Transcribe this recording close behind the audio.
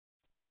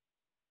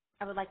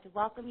I would like to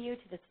welcome you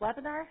to this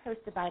webinar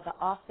hosted by the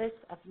Office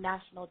of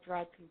National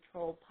Drug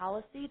Control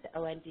Policy, the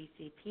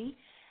ONDCP,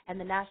 and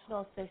the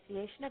National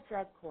Association of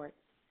Drug Courts.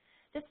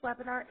 This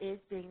webinar is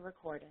being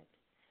recorded.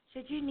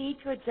 Should you need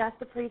to adjust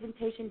the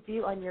presentation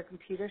view on your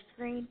computer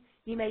screen,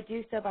 you may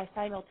do so by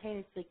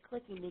simultaneously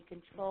clicking the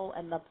Control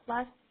and the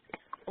plus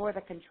or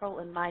the Control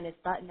and minus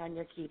button on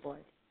your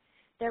keyboard.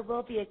 There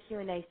will be a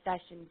Q&A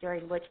session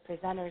during which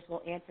presenters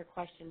will answer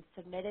questions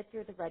submitted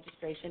through the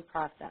registration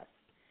process.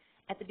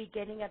 At the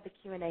beginning of the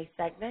Q&A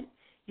segment,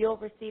 you'll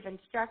receive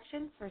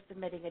instructions for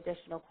submitting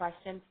additional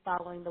questions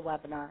following the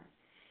webinar.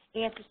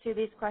 Answers to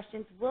these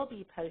questions will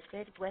be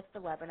posted with the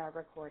webinar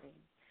recording.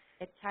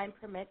 If time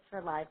permits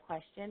for live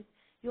questions,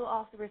 you'll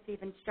also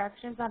receive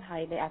instructions on how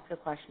you may ask a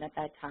question at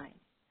that time.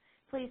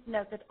 Please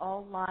note that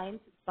all lines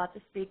but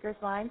the speaker's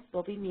lines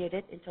will be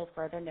muted until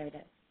further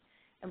notice.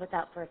 And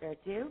without further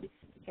ado,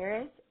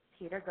 here is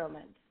Peter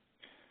Gomend.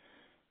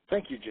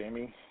 Thank you,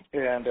 Jamie,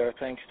 and our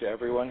thanks to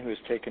everyone who has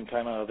taken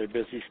time out of their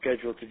busy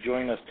schedule to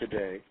join us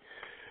today.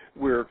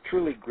 We're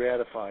truly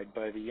gratified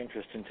by the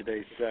interest in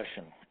today's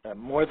session.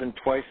 More than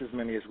twice as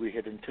many as we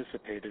had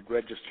anticipated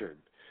registered.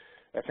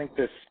 I think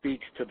this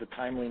speaks to the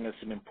timeliness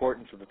and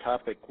importance of the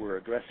topic we're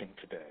addressing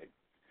today.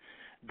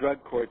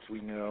 Drug courts,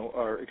 we know,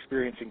 are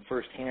experiencing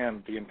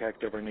firsthand the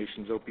impact of our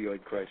nation's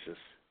opioid crisis.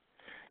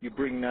 You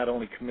bring not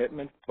only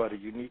commitment, but a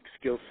unique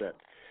skill set,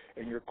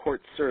 and your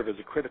courts serve as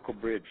a critical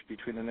bridge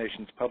between the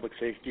nation's public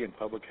safety and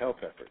public health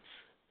efforts.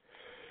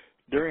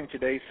 During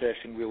today's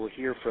session, we will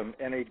hear from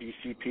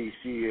NADCP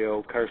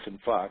CEO Carson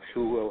Fox,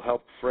 who will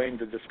help frame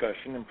the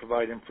discussion and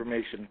provide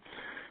information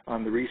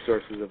on the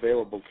resources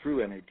available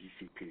through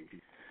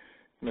NADCP.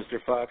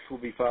 Mr. Fox will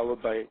be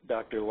followed by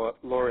Dr.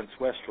 Lawrence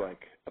Westreich,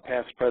 a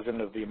past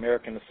president of the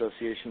American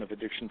Association of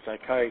Addiction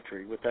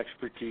Psychiatry with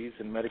expertise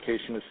in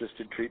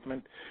medication-assisted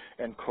treatment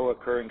and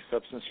co-occurring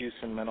substance use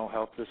and mental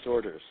health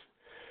disorders.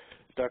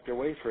 Dr.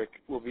 Wayfreich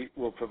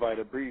will provide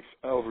a brief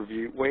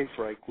overview.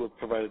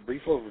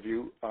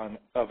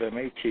 Of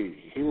MAT.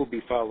 He will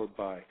be followed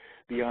by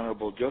the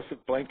Honorable Joseph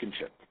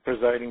Blankenship,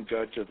 presiding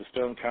judge of the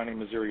Stone County,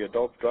 Missouri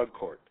Adult Drug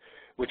Court,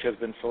 which has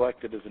been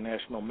selected as a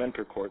national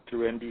mentor court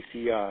through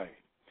NDCI.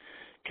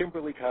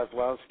 Kimberly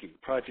Kozlowski,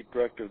 project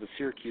director of the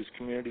Syracuse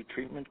Community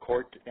Treatment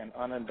Court and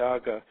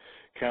Onondaga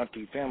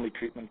County Family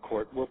Treatment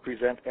Court, will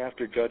present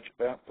after Judge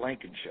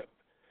Blankenship.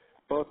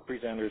 Both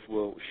presenters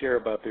will share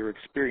about their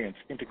experience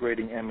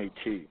integrating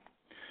MAT.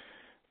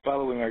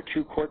 Following our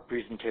two court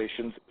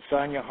presentations,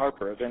 Sonia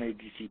Harper of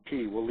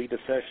NADCP will lead a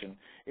session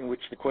in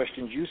which the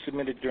questions you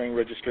submitted during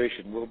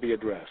registration will be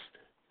addressed.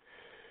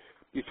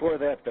 Before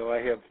that, though,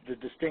 I have the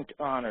distinct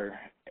honor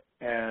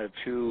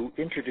to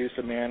introduce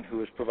a man who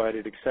has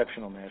provided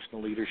exceptional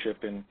national leadership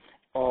in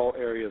all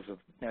areas of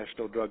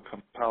national drug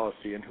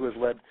policy and who has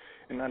led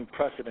an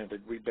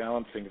unprecedented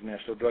rebalancing of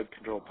national drug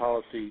control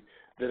policy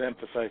that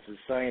emphasizes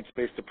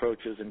science-based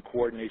approaches and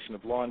coordination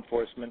of law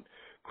enforcement,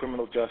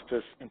 criminal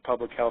justice, and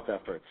public health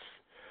efforts,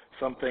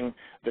 something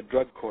that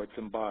drug courts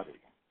embody.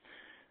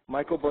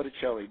 Michael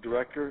Botticelli,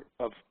 Director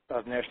of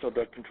National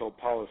Drug Control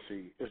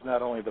Policy, is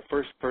not only the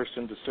first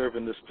person to serve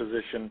in this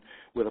position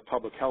with a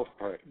public health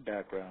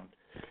background,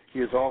 he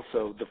is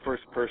also the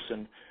first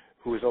person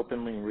who is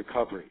openly in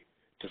recovery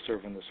to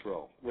serve in this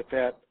role. With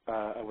that,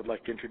 I would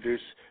like to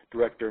introduce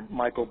Director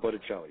Michael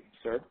Botticelli.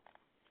 Sir?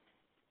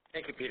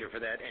 Thank you, Peter, for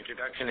that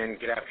introduction,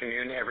 and good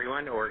afternoon,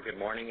 everyone, or good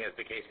morning, as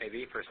the case may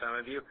be for some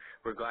of you.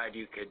 We're glad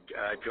you could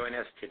join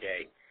us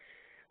today.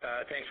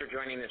 Thanks for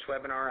joining this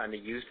webinar on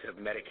the use of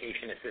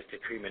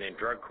medication-assisted treatment in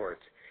drug courts.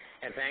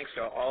 And thanks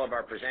to all of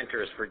our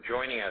presenters for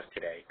joining us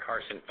today.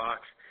 Carson Fox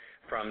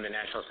from the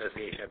National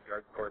Association of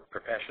Drug Court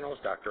Professionals,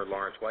 Dr.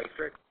 Lawrence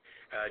Westreich,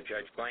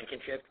 Judge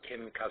Blankenship,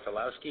 Kim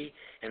Kozlowski,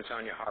 and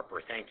Sonia Harper.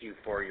 Thank you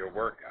for your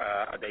work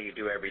that you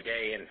do every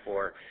day and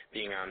for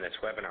being on this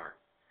webinar.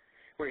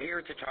 We're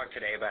here to talk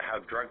today about how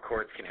drug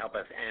courts can help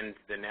us end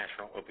the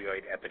national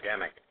opioid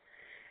epidemic.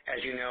 As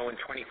you know, in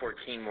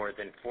 2014, more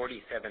than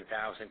 47,000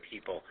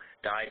 people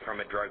died from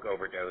a drug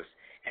overdose,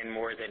 and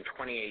more than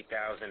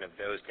 28,000 of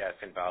those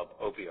deaths involved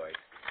opioids.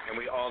 And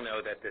we all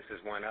know that this is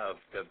one of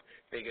the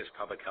biggest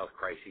public health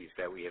crises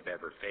that we have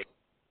ever faced.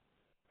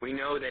 We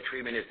know that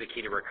treatment is the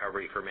key to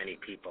recovery for many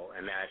people,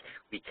 and that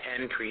we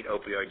can treat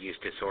opioid use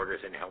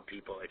disorders and help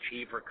people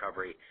achieve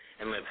recovery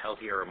and live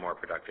healthier and more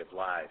productive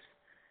lives.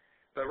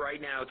 But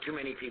right now, too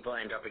many people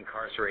end up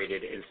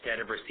incarcerated instead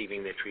of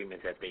receiving the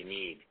treatment that they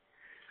need.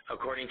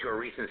 According to a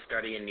recent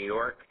study in New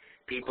York,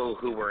 people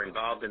who were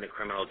involved in the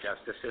criminal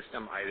justice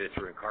system, either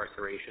through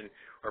incarceration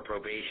or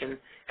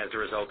probation as a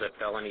result of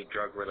felony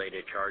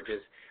drug-related charges,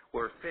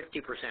 were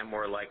 50%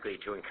 more likely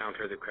to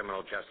encounter the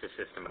criminal justice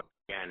system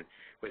again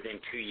within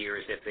 2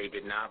 years if they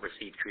did not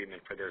receive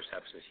treatment for their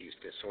substance use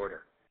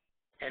disorder.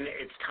 And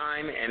it's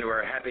time, and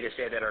we're happy to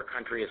say that our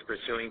country is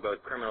pursuing both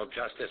criminal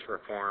justice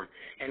reform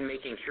and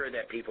making sure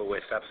that people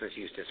with substance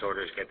use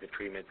disorders get the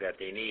treatment that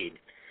they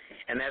need.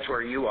 And that's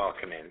where you all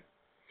come in.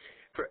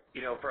 For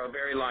a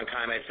very long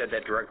time, I've said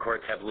that drug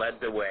courts have led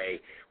the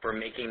way for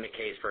making the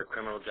case for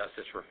criminal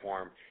justice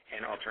reform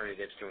and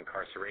alternatives to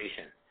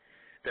incarceration.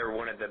 They're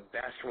one of the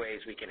best ways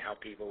we can help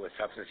people with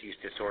substance use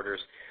disorders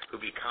who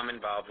become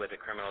involved with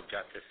the criminal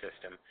justice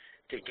system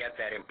to get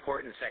that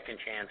important second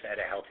chance at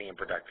a healthy and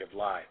productive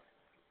life.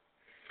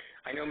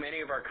 I know many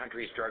of our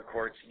country's drug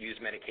courts use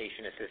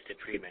medication-assisted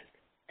treatment,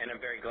 and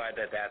I'm very glad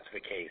that that's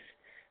the case,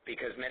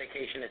 because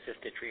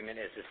medication-assisted treatment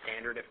is the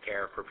standard of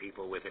care for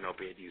people with an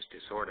opioid use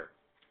disorder.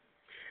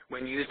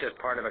 When used as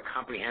part of a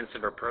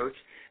comprehensive approach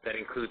that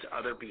includes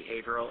other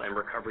behavioral and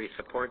recovery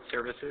support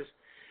services,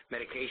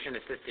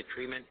 medication-assisted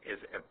treatment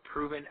is a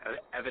proven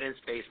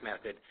evidence-based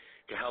method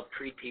to help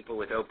treat people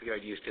with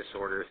opioid use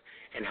disorders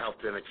and help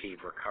them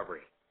achieve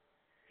recovery.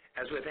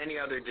 As with any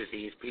other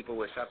disease, people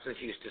with substance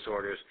use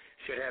disorders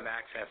should have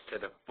access to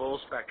the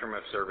full spectrum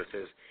of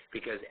services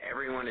because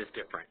everyone is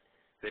different.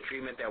 The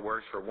treatment that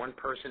works for one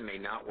person may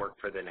not work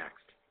for the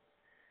next.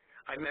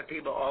 I've met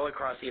people all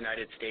across the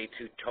United States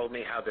who told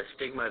me how the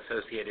stigma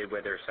associated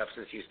with their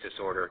substance use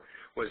disorder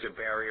was a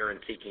barrier in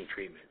seeking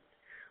treatment.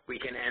 We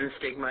can end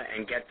stigma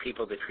and get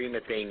people the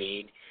treatment they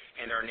need,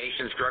 and our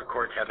nation's drug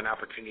courts have an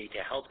opportunity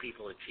to help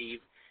people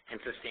achieve and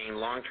sustain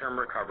long-term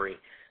recovery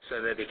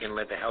so that they can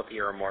live a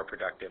healthier and more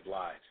productive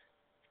lives.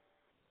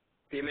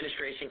 The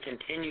administration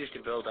continues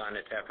to build on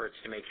its efforts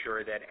to make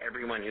sure that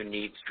everyone who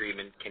needs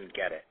treatment can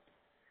get it.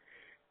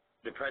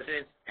 The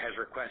President has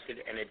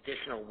requested an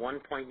additional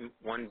 $1.1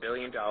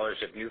 billion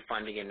of new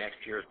funding in next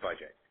year's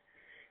budget.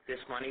 This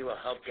money will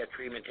help get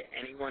treatment to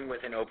anyone with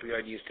an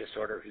opioid use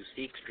disorder who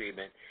seeks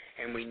treatment,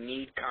 and we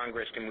need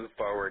Congress to move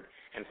forward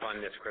and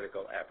fund this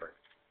critical effort.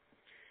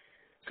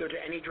 So to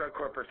any drug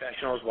court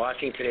professionals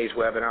watching today's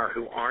webinar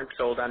who aren't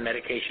sold on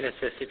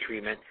medication-assisted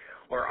treatment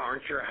or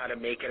aren't sure how to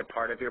make it a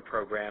part of your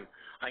program,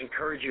 I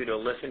encourage you to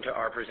listen to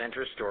our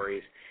presenters'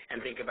 stories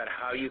and think about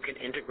how you can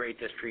integrate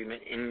this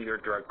treatment in your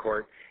drug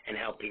court and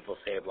help people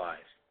save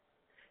lives.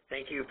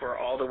 Thank you for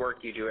all the work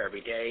you do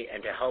every day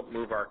and to help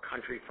move our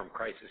country from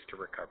crisis to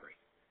recovery.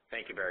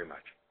 Thank you very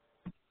much.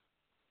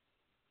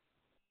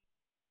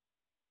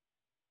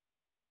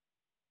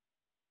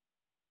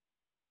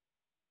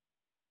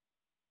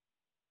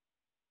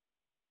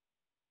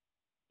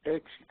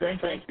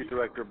 Thank you,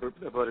 Director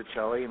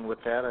Botticelli. And with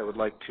that, I would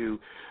like to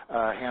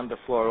hand the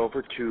floor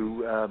over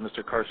to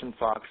Mr. Carson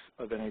Fox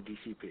of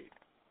NADCP.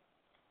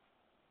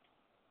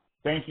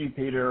 Thank you,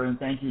 Peter, and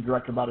thank you,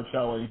 Director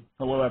Botticelli.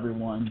 Hello,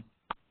 everyone.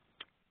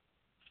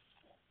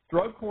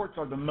 Drug courts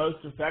are the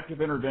most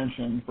effective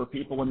intervention for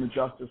people in the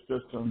justice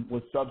system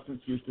with substance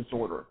use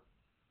disorder.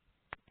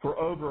 For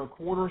over a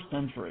quarter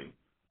century,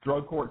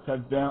 drug courts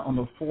have been on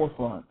the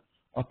forefront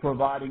of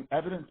providing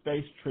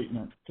evidence-based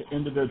treatment to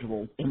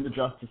individuals in the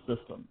justice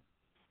system.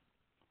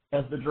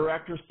 As the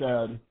director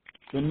said,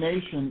 the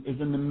nation is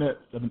in the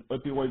midst of an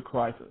opioid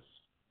crisis.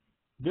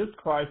 This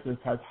crisis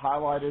has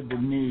highlighted the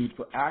need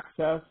for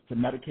access to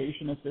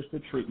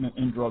medication-assisted treatment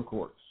in drug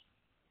courts.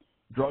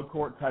 Drug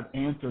courts have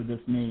answered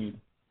this need,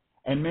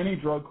 and many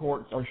drug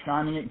courts are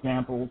shining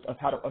examples of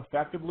how to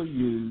effectively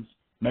use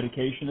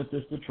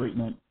medication-assisted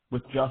treatment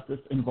with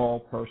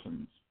justice-involved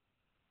persons.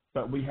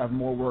 But we have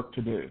more work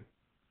to do.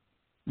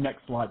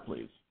 Next slide,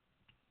 please.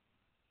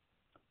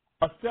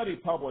 A study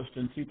published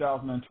in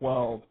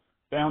 2012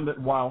 found that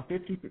while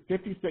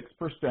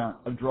 56%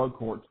 of drug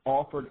courts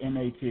offered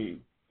MAT,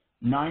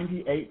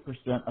 98%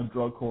 of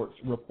drug courts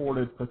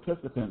reported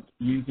participants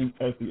using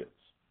opiates.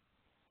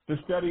 The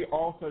study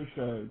also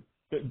showed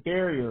that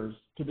barriers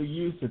to the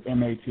use of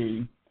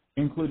MAT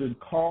included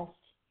costs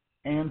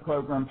and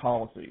program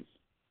policies.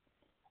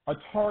 A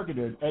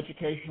targeted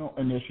educational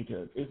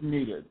initiative is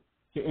needed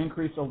to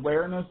increase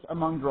awareness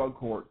among drug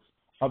courts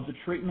of the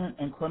treatment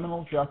and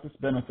criminal justice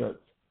benefits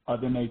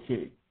of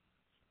MAT.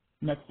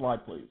 Next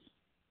slide, please.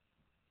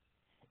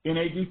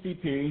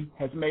 NADCP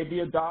has made the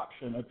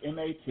adoption of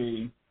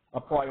MAT a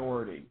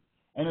priority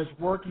and is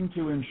working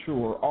to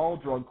ensure all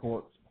drug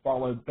courts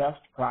follow best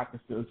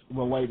practices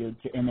related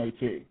to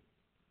MAT.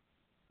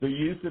 The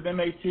use of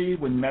MAT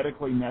when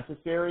medically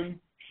necessary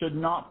should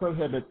not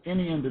prohibit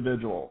any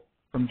individual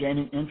from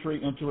gaining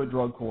entry into a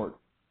drug court,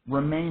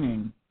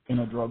 remaining in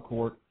a drug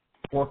court,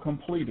 or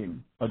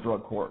completing a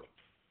drug court.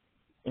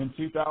 In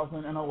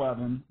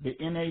 2011, the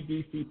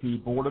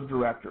NADCP Board of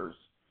Directors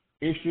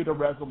issued a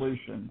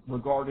resolution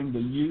regarding the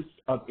use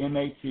of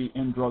MAT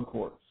in drug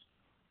courts.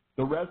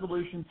 The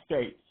resolution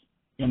states,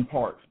 in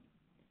part,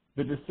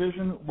 the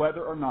decision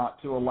whether or not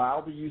to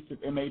allow the use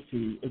of MAT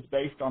is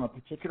based on a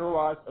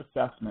particularized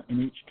assessment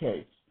in each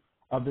case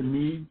of the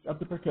needs of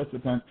the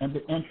participant and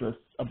the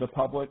interests of the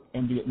public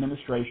and the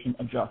administration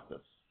of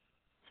justice.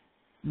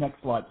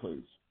 Next slide,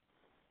 please.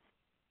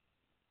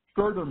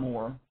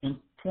 Furthermore, in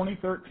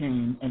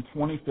 2013 and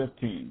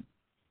 2015,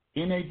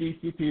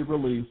 NADCP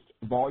released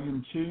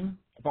Volume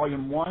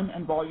 1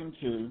 and Volume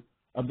 2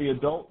 of the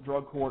Adult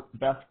Drug Court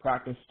Best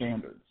Practice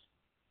Standards.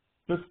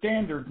 The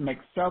standards make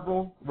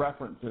several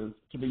references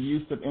to the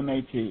use of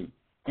MAT,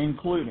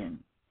 including,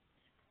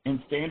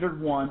 in Standard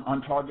 1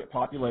 on target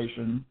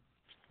population,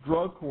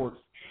 drug courts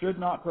should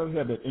not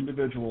prohibit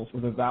individuals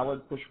with a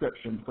valid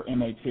prescription for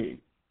MAT.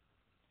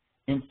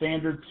 In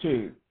Standard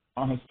 2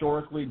 on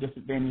historically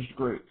disadvantaged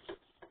groups,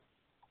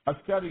 A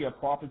study of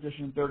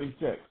Proposition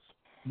 36,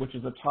 which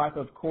is a type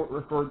of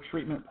court-referred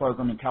treatment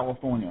program in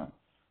California,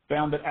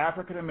 found that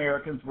African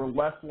Americans were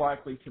less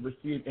likely to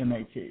receive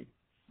MAT.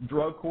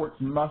 Drug courts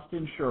must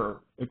ensure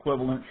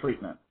equivalent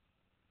treatment.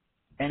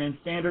 And in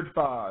Standard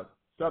 5,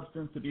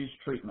 substance abuse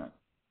treatment,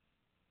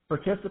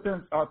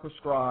 participants are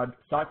prescribed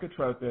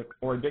psychotropic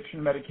or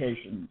addiction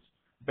medications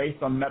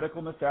based on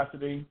medical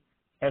necessity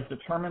as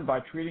determined by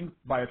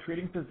a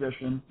treating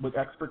physician with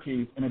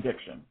expertise in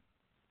addiction.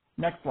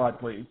 Next slide,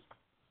 please.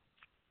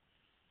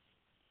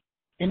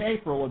 In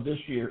April of this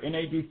year,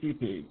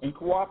 NADCP, in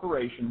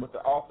cooperation with the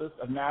Office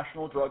of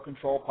National Drug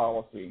Control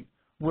Policy,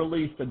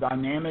 released a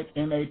dynamic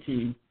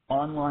MAT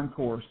online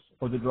course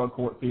for the drug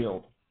court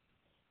field.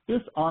 This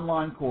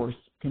online course,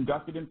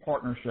 conducted in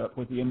partnership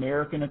with the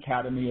American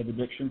Academy of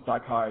Addiction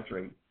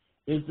Psychiatry,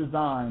 is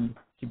designed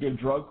to give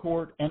drug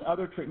court and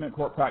other treatment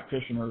court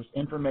practitioners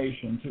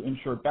information to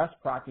ensure best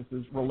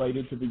practices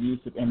related to the use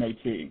of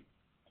MAT.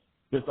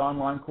 This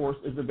online course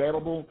is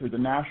available through the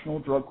National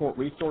Drug Court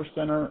Resource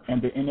Center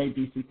and the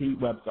NADCP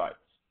websites.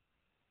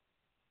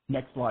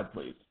 Next slide,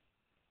 please.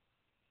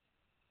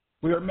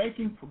 We are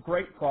making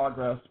great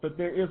progress, but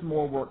there is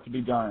more work to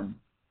be done.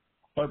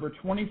 Over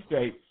 20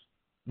 states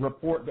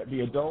report that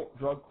the adult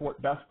drug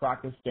court best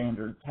practice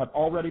standards have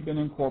already been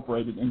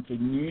incorporated into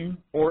new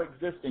or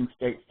existing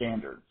state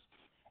standards.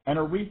 And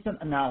a recent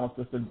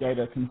analysis of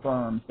data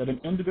confirms that an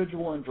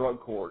individual in drug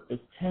court is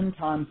 10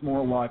 times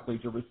more likely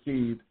to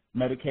receive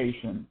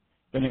medication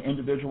than an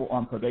individual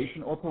on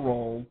probation or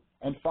parole,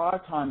 and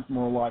 5 times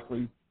more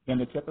likely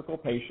than a typical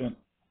patient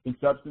in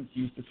substance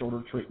use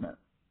disorder treatment.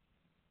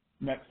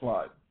 Next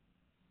slide.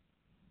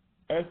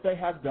 As they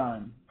have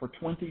done for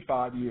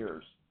 25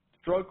 years,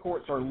 drug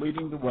courts are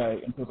leading the way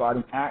in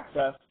providing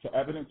access to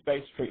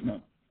evidence-based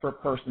treatment for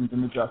persons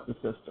in the justice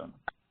system.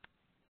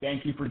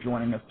 Thank you for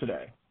joining us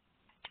today.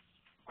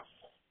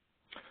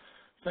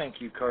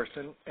 Thank you,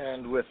 Carson.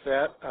 And with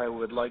that, I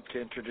would like to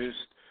introduce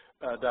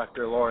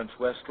Dr. Lawrence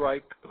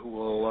Westreich, who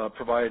will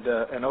provide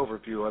an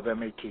overview of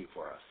MAT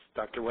for us.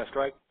 Dr.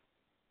 Westreich?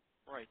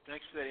 All right,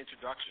 thanks for that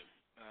introduction.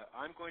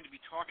 I'm going to be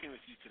talking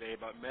with you today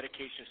about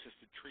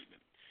medication-assisted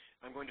treatment.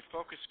 I'm going to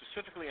focus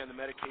specifically on the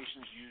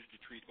medications used to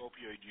treat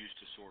opioid use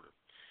disorder.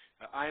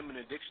 I am an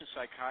addiction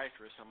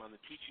psychiatrist. I'm on the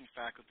teaching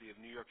faculty of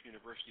New York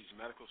University's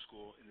Medical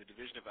School in the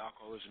Division of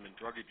Alcoholism and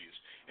Drug Abuse,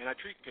 and I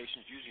treat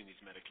patients using these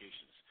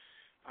medications.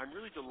 I'm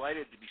really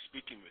delighted to be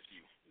speaking with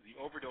you. The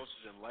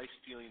overdoses and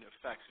life-stealing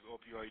effects of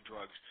opioid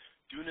drugs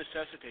do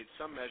necessitate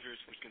some measures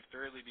which can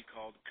fairly be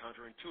called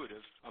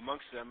counterintuitive,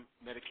 amongst them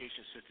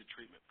medication-assisted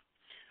treatment.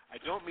 I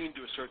don't mean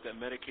to assert that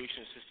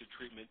medication-assisted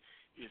treatment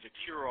is a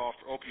cure-all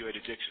for opioid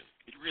addiction.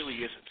 It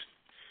really isn't.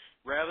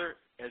 Rather,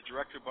 as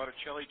Director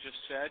Botticelli just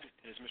said,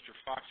 and as Mr.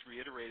 Fox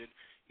reiterated,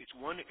 it's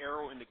one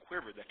arrow in the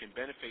quiver that can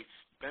benefit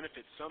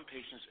some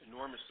patients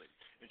enormously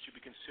and should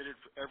be considered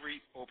for every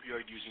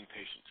opioid-using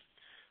patient.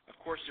 Of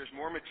course, there's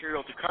more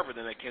material to cover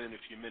than I can in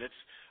a few minutes.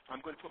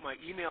 I'm going to put my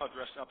email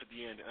address up at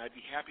the end, and I'd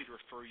be happy to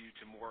refer you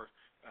to more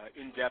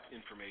in-depth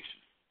information.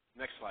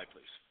 Next slide,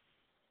 please.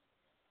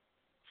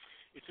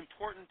 It's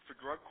important for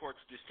drug courts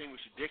to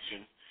distinguish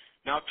addiction,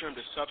 now termed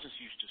as substance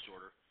use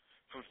disorder,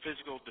 from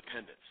physical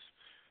dependence.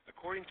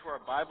 According to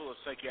our Bible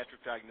of Psychiatric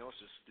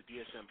Diagnosis, the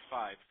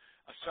DSM-5,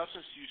 a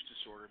substance use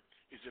disorder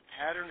is a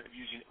pattern of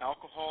using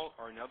alcohol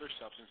or another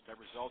substance that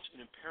results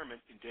in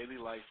impairment in daily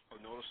life or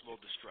noticeable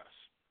distress.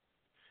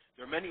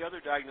 There are many other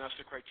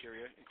diagnostic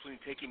criteria, including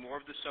taking more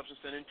of the substance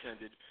than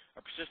intended,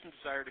 a persistent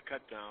desire to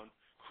cut down,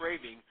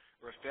 craving,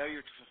 or a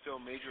failure to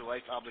fulfill major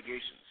life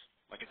obligations,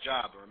 like a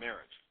job or a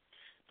marriage.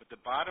 But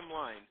the bottom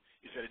line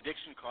is that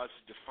addiction causes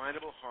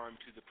definable harm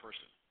to the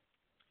person.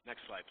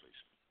 Next slide,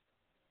 please.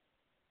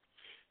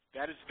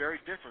 That is very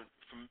different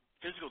from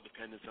physical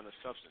dependence on a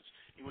substance,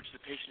 in which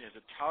the patient has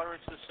a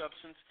tolerance to the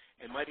substance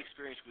and might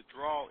experience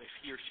withdrawal if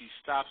he or she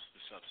stops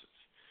the substance.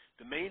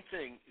 The main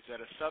thing is that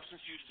a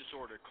substance use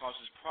disorder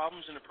causes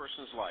problems in a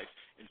person's life,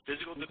 and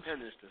physical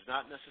dependence does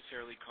not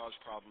necessarily cause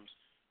problems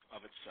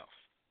of itself.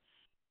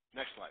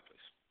 Next slide,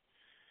 please.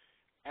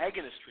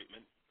 Agonist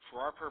treatment,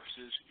 for our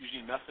purposes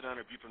using methadone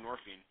or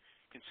buprenorphine,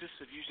 consists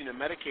of using a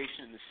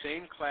medication in the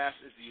same class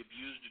as the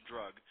abused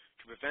drug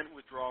to prevent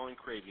withdrawal and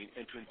craving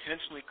and to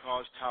intentionally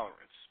cause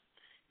tolerance.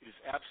 It is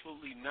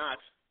absolutely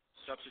not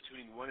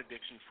substituting one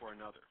addiction for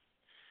another.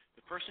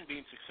 The person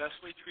being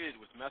successfully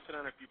treated with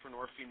methadone or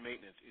buprenorphine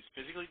maintenance is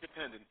physically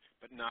dependent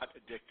but not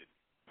addicted.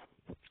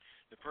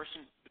 The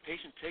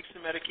patient takes the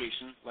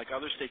medication like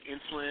others take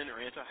insulin or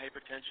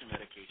antihypertension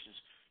medications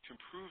to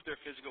improve their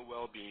physical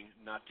well-being,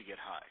 not to get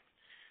high.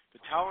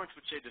 The tolerance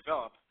which they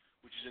develop,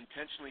 which is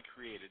intentionally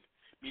created,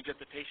 means that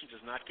the patient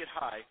does not get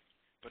high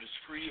but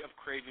is free of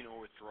craving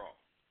or withdrawal.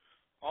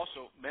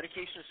 Also,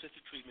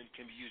 medication-assisted treatment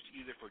can be used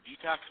either for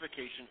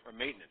detoxification or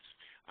maintenance.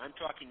 I'm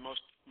talking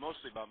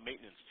mostly about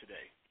maintenance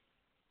today.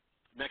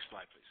 Next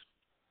slide, please.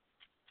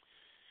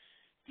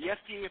 The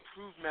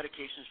FDA-approved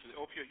medications for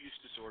the opioid use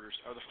disorders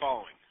are the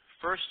following.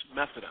 First,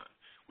 methadone,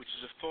 which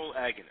is a full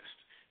agonist.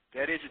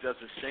 That is, it does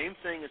the same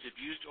thing as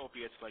abused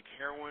opiates like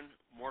heroin,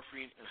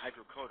 morphine, and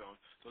hydrocodone,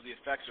 though the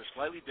effects are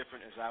slightly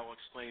different, as I will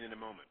explain in a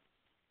moment.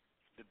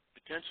 The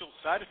potential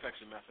side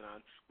effects of methadone,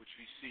 which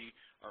we see,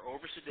 are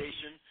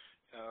oversedation,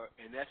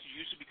 and that's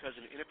usually because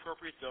of an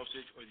inappropriate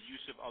dosage or the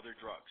use of other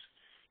drugs.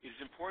 It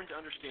is important to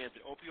understand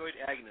that opioid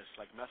agonists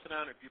like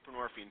methadone or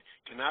buprenorphine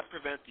cannot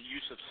prevent the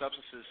use of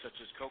substances such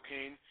as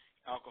cocaine,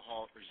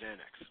 alcohol, or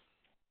Xanax.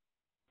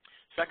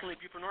 Secondly,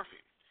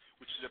 buprenorphine,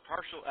 which is a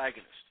partial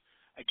agonist.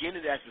 Again,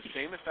 it has the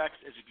same effects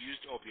as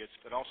abused opiates,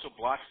 but also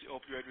blocks the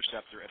opioid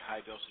receptor at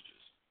high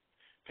dosages.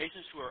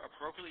 Patients who are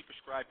appropriately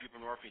prescribed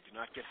buprenorphine do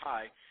not get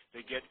high.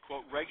 They get,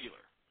 quote,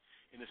 regular,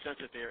 in the sense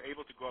that they are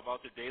able to go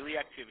about their daily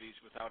activities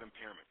without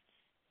impairment.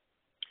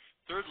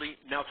 Thirdly,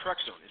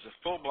 naltrexone is a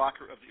full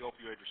blocker of the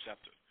opioid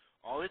receptor.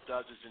 All it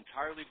does is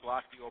entirely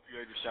block the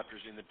opioid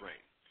receptors in the brain.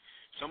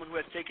 Someone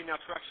who has taken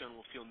naltrexone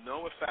will feel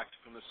no effect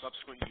from the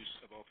subsequent use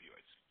of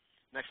opioids.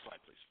 Next slide,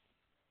 please.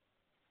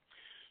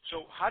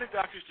 So how do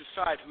doctors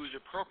decide who is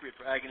appropriate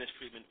for agonist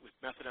treatment with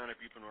methadone or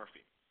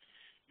buprenorphine?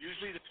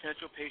 Usually the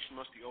potential patient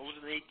must be older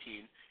than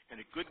 18,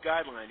 and a good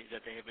guideline is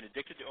that they have been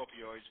addicted to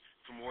opioids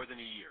for more than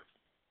a year.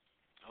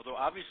 Although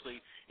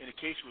obviously, in a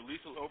case where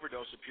lethal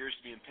overdose appears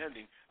to be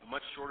impending, a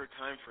much shorter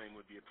time frame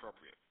would be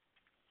appropriate.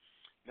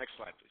 Next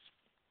slide, please.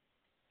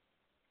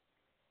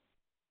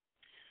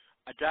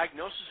 A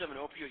diagnosis of an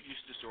opioid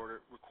use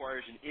disorder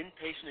requires an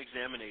inpatient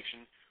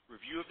examination,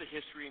 review of the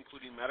history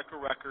including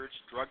medical records,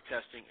 drug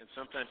testing, and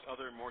sometimes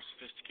other more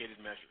sophisticated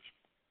measures.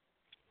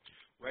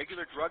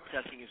 Regular drug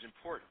testing is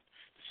important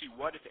to see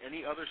what, if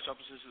any, other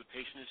substances the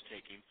patient is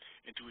taking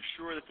and to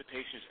assure that the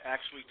patient is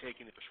actually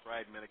taking the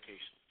prescribed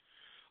medication.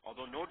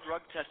 Although no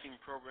drug testing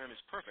program is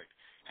perfect,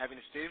 having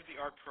a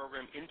state-of-the-art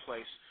program in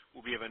place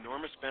will be of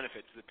enormous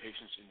benefit to the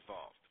patients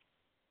involved.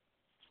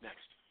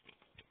 Next.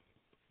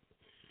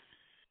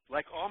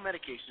 Like all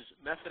medications,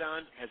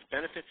 methadone has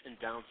benefits and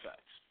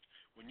downsides.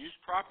 When used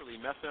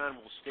properly, methadone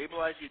will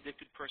stabilize the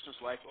addicted person's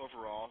life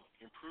overall,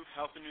 improve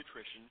health and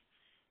nutrition,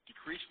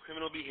 decrease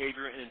criminal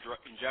behavior and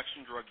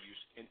injection drug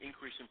use, and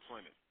increase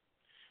employment.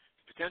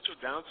 The potential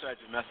downsides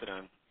of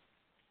methadone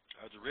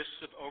are the risks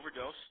of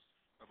overdose,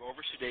 of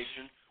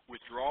oversedation,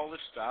 withdrawal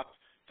if stopped,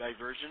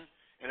 diversion,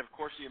 and of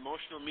course the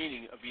emotional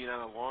meaning of being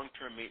on a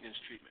long-term maintenance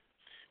treatment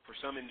for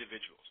some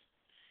individuals.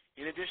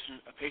 In addition,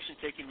 a patient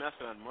taking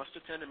methadone must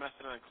attend a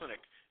methadone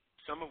clinic,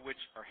 some of which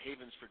are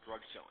havens for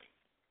drug selling.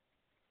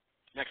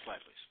 Next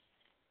slide, please.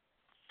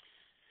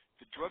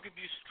 The Drug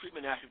Abuse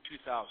Treatment Act of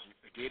 2000,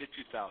 or DATA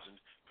 2000,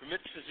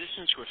 permits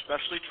physicians who are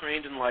specially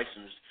trained and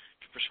licensed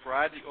to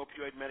prescribe the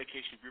opioid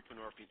medication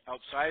buprenorphine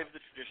outside of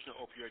the traditional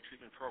opioid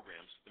treatment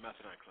programs, the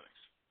methadone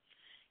clinics.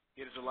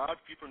 It has allowed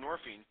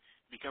buprenorphine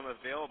to become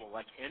available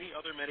like any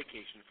other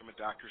medication from a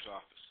doctor's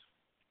office.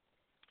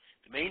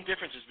 The main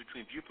differences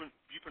between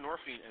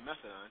buprenorphine and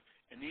methadone,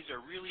 and these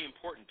are really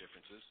important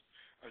differences,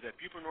 are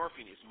that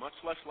buprenorphine is much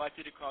less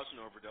likely to cause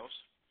an overdose,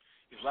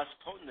 is less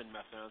potent than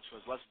methadone, so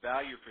has less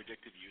value for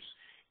addictive use,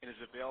 and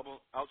is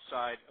available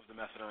outside of the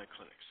methadone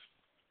clinics.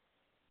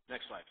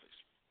 Next slide, please.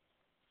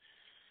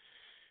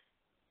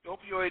 The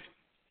opioid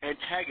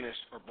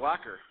antagonist or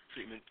blocker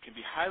treatment can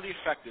be highly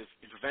effective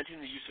in preventing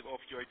the use of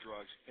opioid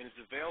drugs and is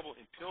available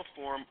in pill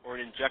form or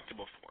in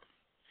injectable form.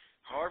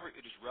 However,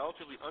 it is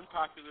relatively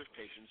unpopular with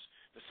patients,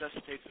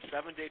 necessitates a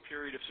 7-day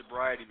period of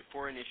sobriety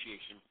before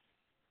initiation,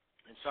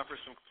 and suffers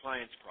from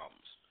compliance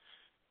problems.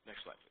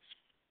 Next slide, please.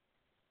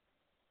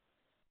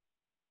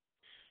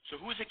 So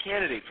who is a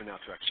candidate for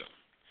naltrexone?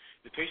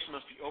 The patient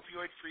must be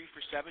opioid-free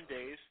for 7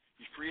 days,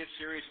 be free of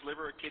serious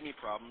liver or kidney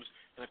problems,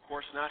 and of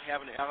course not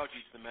have an allergy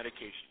to the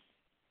medication.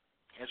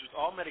 As with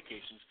all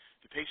medications,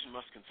 the patient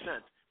must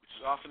consent, which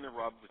is often the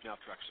rub with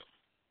naltrexone.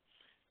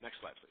 Next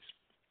slide, please.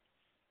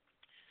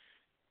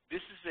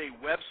 This is a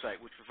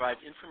website which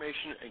provides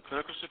information and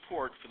clinical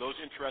support for those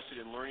interested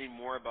in learning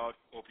more about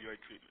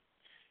opioid treatment.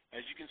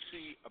 As you can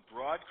see, a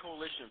broad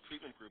coalition of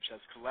treatment groups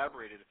has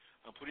collaborated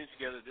on putting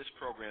together this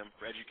program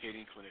for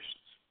educating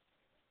clinicians.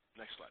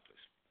 Next slide,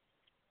 please.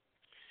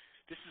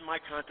 This is my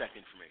contact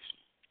information.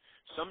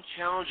 Some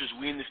challenges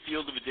we in the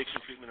field of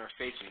addiction treatment are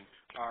facing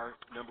are,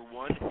 number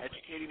 1,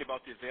 educating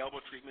about the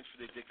available treatments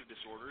for the addictive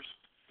disorders.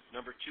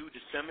 Number 2,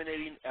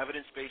 disseminating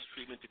evidence-based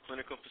treatment to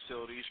clinical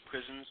facilities,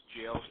 prisons,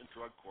 jails, and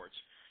drug courts.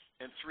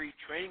 And 3,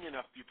 training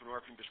enough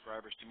buprenorphine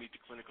prescribers to meet the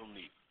clinical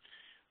need.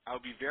 I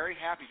would be very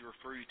happy to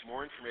refer you to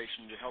more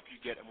information to help you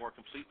get a more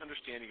complete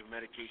understanding of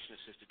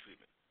medication-assisted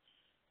treatment.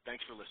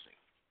 Thanks for listening.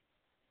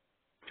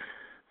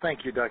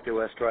 Thank you, Dr.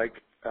 Westreich.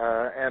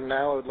 And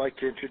now I would like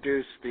to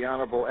introduce the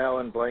Honorable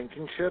Alan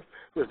Blankenship,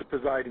 who is the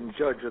presiding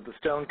judge of the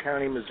Stone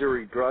County,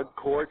 Missouri Drug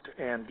Court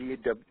and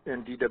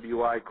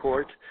DWI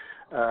Court.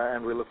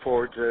 And we look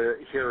forward to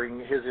hearing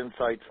his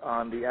insights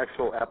on the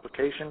actual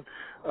application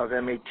of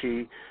MAT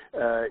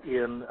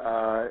in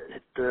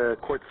the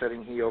court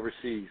setting he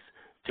oversees.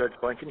 Judge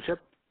Blankenship?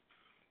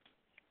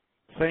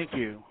 Thank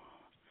you.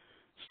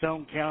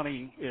 Stone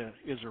County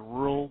is a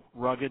rural,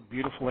 rugged,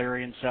 beautiful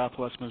area in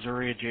southwest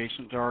Missouri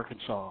adjacent to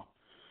Arkansas.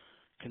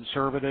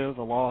 Conservative,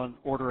 a law and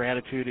order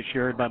attitude is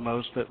shared by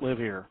most that live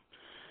here.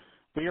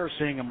 We are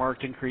seeing a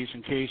marked increase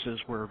in cases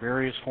where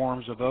various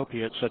forms of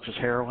opiates, such as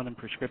heroin and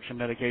prescription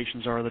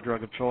medications, are the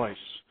drug of choice.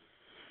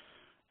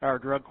 Our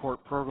drug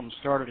court program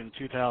started in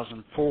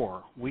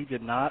 2004. We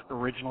did not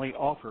originally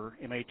offer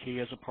MAT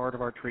as a part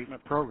of our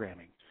treatment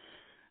programming.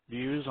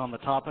 Views on the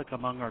topic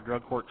among our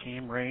drug court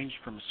team ranged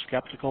from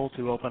skeptical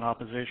to open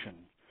opposition.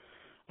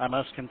 I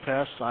must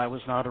confess I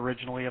was not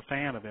originally a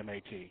fan of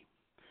MAT.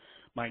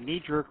 My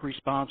knee-jerk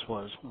response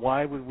was,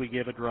 why would we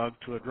give a drug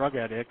to a drug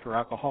addict or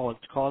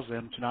alcoholic to cause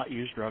them to not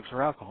use drugs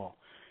or alcohol?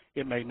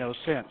 It made no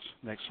sense.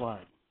 Next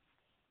slide.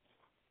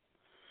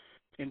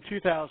 In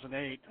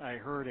 2008, I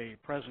heard a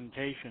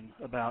presentation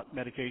about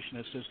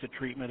medication-assisted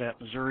treatment at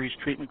Missouri's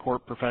Treatment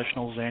Court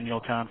Professionals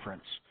Annual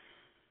Conference.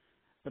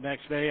 The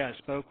next day, I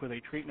spoke with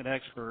a treatment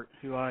expert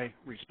who I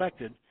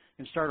respected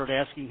and started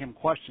asking him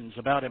questions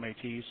about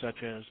MAT,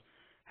 such as,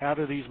 how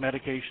do these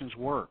medications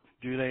work?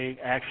 Do they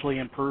actually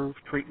improve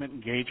treatment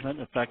engagement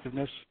and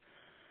effectiveness?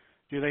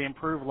 Do they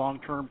improve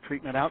long-term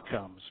treatment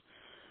outcomes?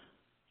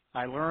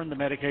 I learned the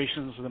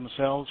medications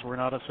themselves were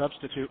not a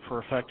substitute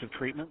for effective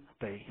treatment.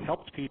 They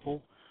helped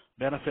people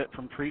benefit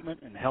from treatment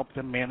and helped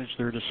them manage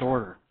their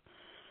disorder.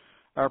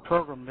 Our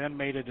program then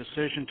made a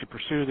decision to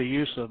pursue the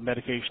use of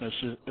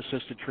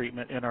medication-assisted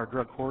treatment in our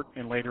drug court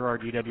and later our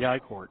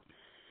DWI court.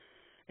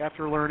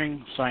 After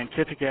learning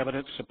scientific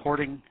evidence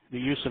supporting the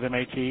use of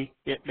MAT,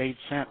 it made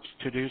sense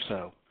to do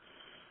so.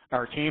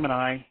 Our team and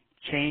I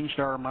changed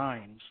our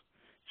minds,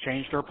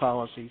 changed our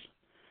policies,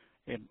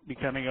 and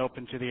becoming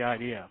open to the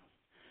idea.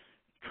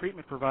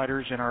 Treatment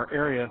providers in our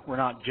area were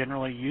not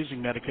generally using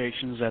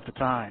medications at the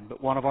time,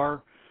 but one of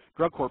our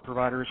drug court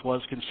providers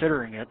was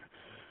considering it.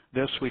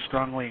 This we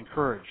strongly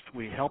encouraged.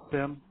 We helped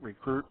them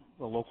recruit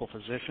a local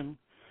physician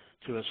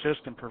to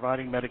assist in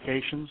providing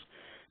medications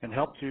and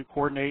help to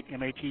coordinate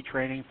MAT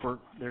training for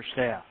their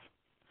staff.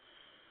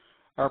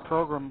 Our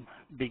program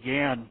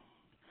began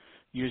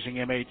using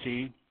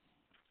MAT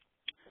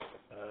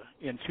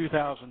in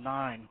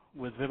 2009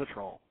 with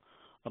Vivitrol,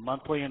 a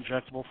monthly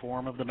injectable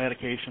form of the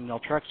medication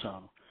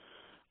naltrexone,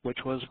 which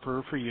was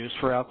approved for use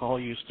for alcohol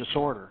use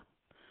disorder.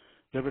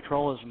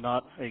 Vivitrol is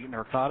not a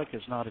narcotic,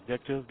 is not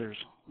addictive. There's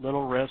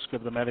little risk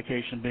of the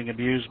medication being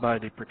abused by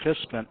the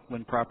participant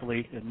when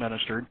properly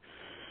administered.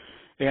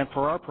 And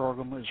for our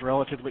program, it's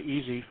relatively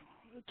easy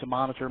to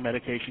monitor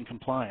medication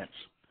compliance.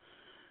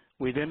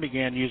 We then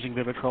began using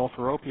Vivitrol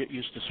for opiate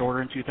use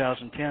disorder in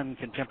 2010,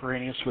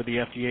 contemporaneous with the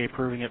FDA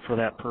approving it for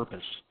that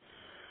purpose.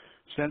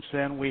 Since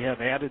then, we have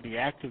added the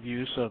active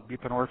use of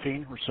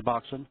buprenorphine or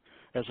Suboxone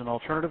as an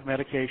alternative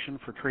medication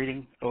for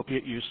treating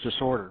opiate use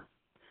disorder.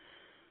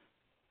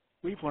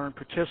 We've learned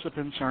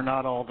participants are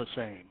not all the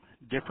same.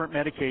 Different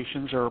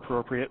medications are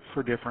appropriate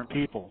for different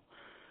people.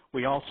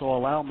 We also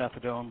allow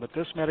methadone, but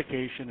this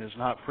medication is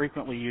not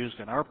frequently used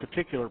in our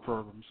particular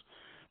programs,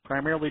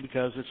 primarily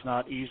because it's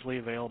not easily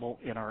available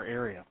in our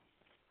area.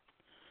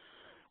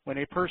 When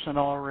a person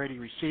already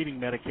receiving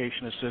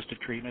medication-assisted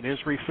treatment is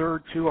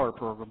referred to our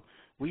program,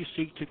 we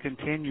seek to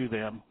continue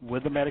them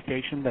with the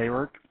medication they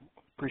were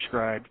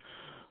prescribed,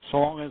 so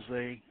long as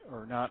they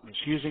are not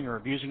misusing or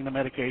abusing the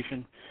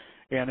medication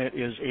and it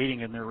is aiding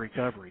in their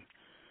recovery.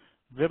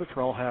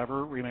 Vivitrol,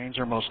 however, remains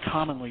our most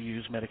commonly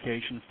used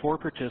medication for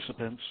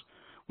participants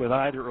with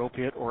either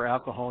opiate or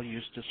alcohol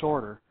use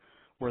disorder,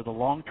 where the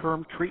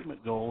long-term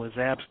treatment goal is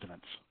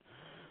abstinence.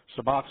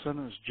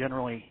 Suboxone is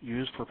generally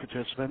used for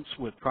participants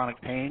with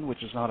chronic pain,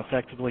 which is not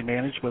effectively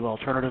managed with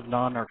alternative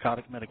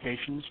non-narcotic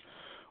medications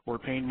or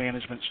pain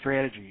management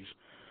strategies.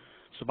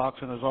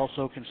 Suboxone is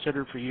also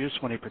considered for use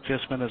when a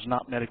participant is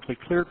not medically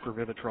cleared for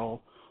Vivitrol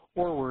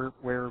or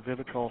where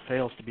Vivitrol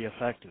fails to be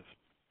effective.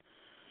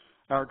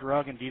 Our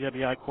drug and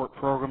DWI court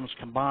programs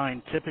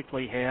combined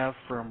typically have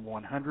from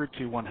 100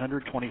 to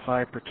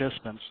 125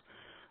 participants,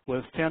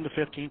 with 10 to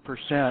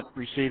 15%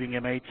 receiving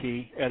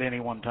MAT at any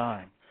one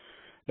time.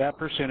 That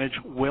percentage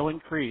will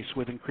increase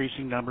with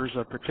increasing numbers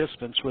of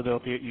participants with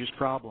opiate use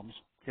problems,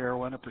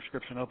 heroin, and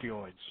prescription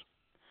opioids.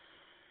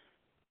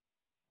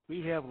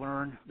 We have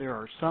learned there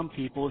are some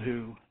people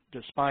who,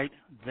 despite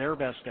their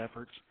best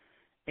efforts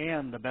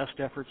and the best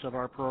efforts of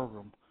our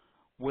program,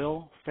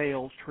 will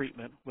fail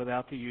treatment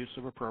without the use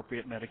of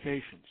appropriate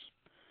medications.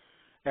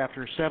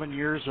 After 7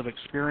 years of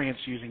experience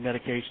using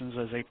medications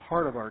as a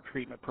part of our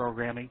treatment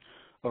programming,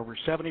 over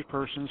 70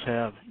 persons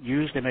have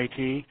used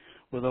MAT,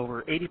 with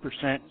over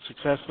 80%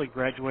 successfully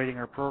graduating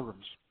our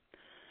programs.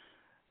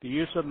 The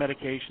use of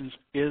medications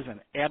is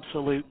an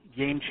absolute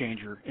game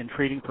changer in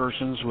treating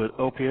persons with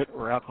opiate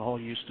or alcohol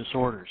use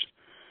disorders.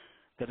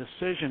 The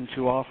decision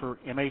to offer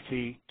MAT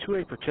to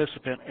a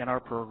participant in our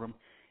program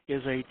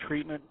is a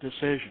treatment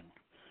decision.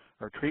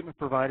 Our treatment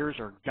providers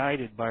are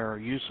guided by our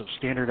use of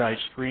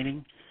standardized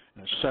screening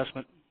and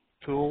assessment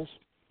tools,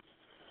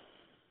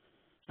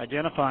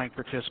 identifying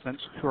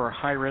participants who are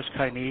high risk,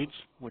 high needs,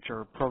 which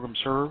our program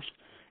serves,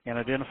 and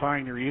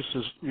identifying their use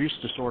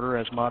disorder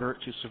as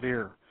moderate to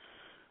severe.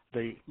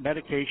 The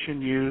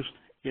medication used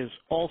is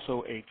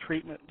also a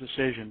treatment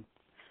decision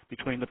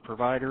between the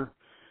provider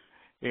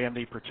and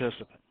the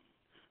participant.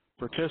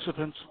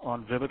 Participants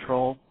on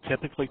Vivitrol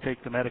typically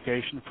take the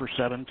medication for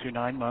 7 to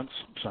 9 months,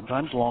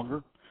 sometimes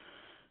longer.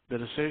 The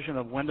decision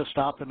of when to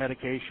stop the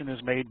medication is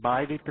made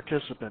by the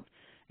participant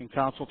in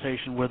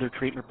consultation with their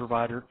treatment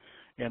provider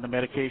and the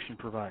medication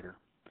provider.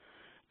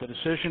 The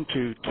decision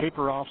to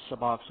taper off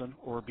Suboxone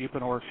or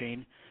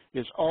buprenorphine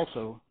is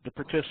also the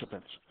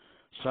participant's.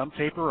 Some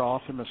taper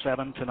off in the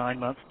 7 to 9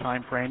 month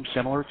time frame,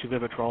 similar to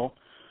Vivitrol.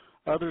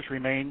 Others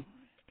remain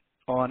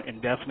on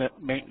indefinite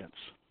maintenance.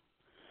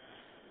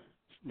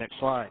 Next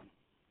slide.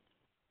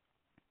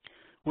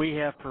 We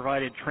have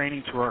provided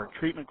training to our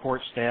treatment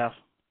court staff,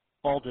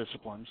 all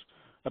disciplines,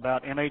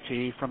 about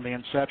MAT from the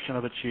inception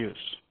of its use.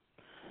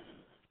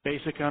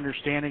 Basic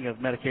understanding of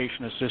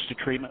medication-assisted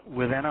treatment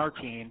within our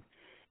team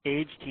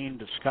aids team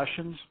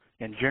discussions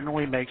and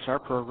generally makes our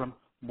program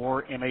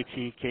more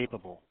MAT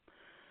capable.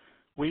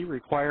 We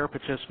require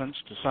participants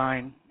to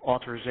sign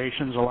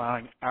authorizations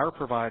allowing our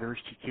providers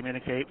to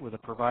communicate with a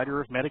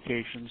provider of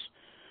medications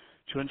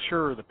to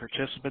ensure the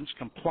participants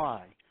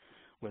comply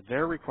with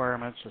their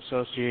requirements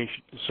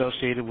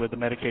associated with the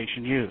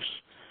medication use.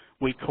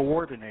 We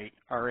coordinate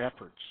our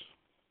efforts.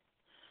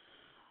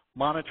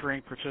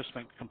 Monitoring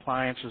participant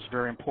compliance is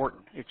very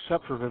important.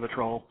 Except for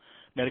Vivitrol,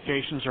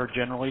 medications are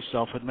generally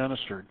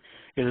self-administered.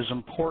 It is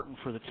important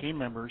for the team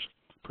members,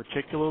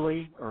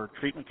 particularly our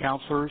treatment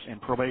counselors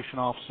and probation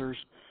officers,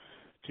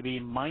 to be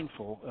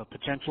mindful of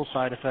potential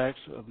side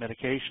effects of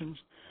medications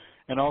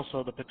and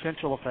also the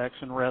potential effects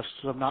and risks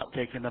of not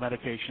taking the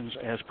medications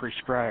as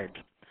prescribed.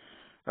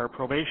 Our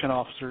probation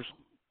officers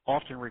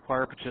often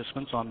require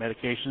participants on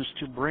medications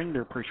to bring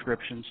their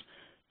prescriptions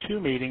to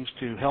meetings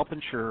to help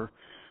ensure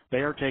they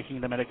are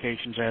taking the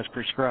medications as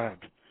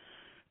prescribed.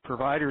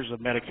 Providers of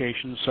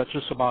medications such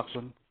as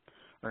Suboxone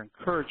are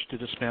encouraged to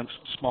dispense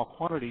small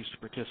quantities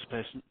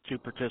to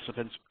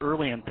participants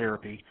early in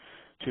therapy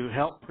to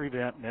help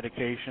prevent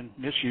medication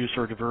misuse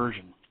or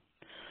diversion.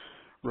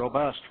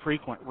 Robust,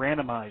 frequent,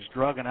 randomized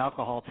drug and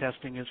alcohol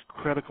testing is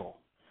critical.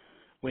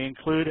 We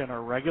include in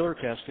our regular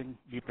testing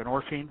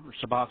buprenorphine or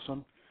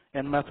Suboxone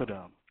and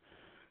methadone.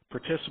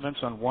 Participants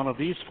on one of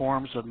these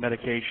forms of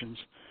medications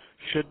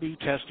should be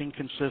testing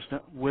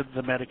consistent with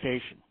the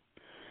medication.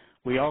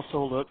 We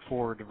also look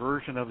for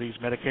diversion of these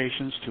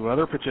medications to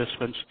other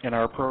participants in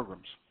our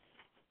programs.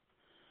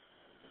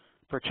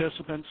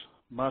 Participants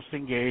must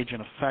engage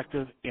in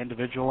effective,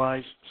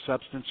 individualized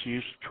substance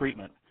use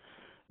treatment.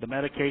 The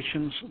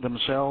medications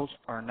themselves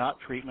are not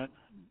treatment,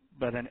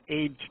 but an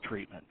aid to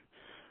treatment.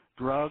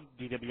 Drug,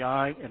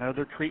 DWI, and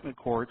other treatment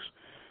courts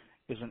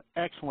is an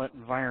excellent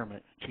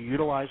environment to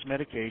utilize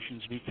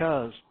medications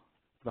because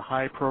the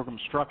high program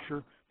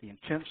structure, the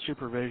intense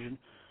supervision,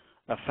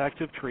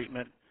 effective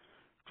treatment,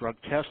 drug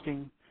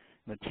testing,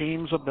 and the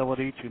team's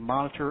ability to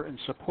monitor and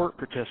support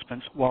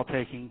participants while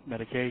taking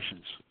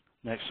medications.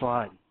 Next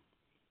slide.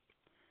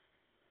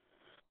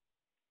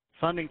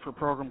 Funding for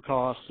program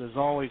costs is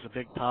always a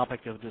big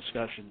topic of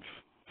discussion.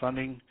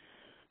 Funding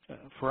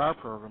for our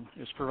program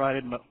is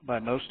provided by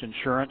most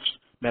insurance,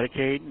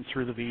 Medicaid, and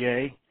through the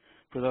VA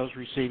for those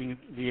receiving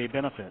VA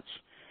benefits.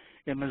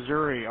 In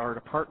Missouri, our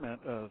Department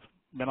of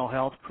Mental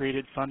Health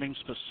created funding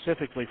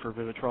specifically for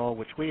Vivitrol,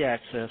 which we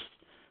accessed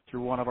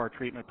through one of our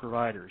treatment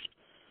providers.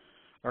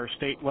 Our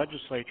state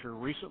legislature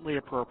recently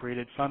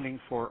appropriated funding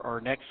for our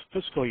next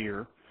fiscal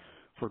year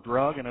for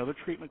drug and other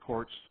treatment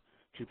courts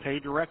to pay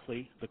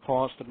directly the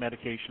cost of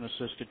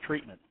medication-assisted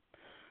treatment.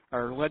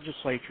 Our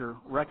legislature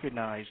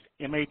recognized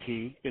MAT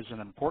is an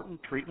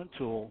important treatment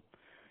tool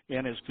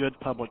and is good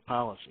public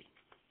policy.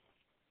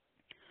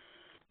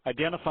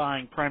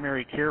 Identifying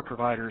primary care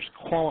providers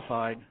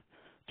qualified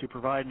to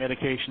provide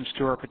medications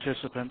to our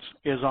participants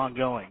is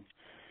ongoing.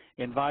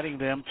 Inviting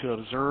them to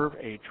observe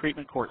a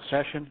treatment court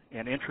session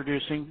and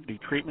introducing the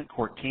treatment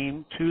court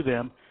team to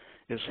them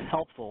is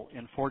helpful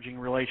in forging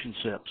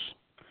relationships.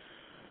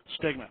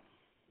 Stigma.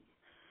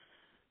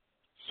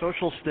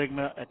 Social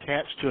stigma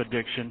attached to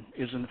addiction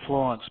is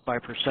influenced by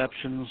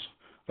perceptions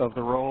of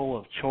the role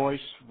of choice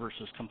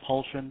versus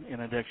compulsion in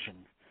addiction.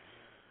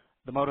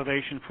 The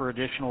motivation for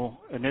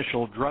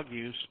initial drug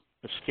use,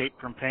 escape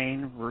from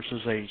pain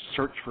versus a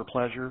search for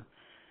pleasure,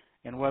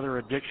 and whether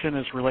addiction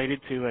is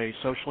related to a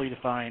socially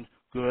defined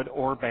good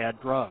or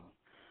bad drug.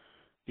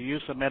 The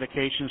use of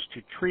medications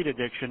to treat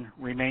addiction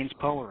remains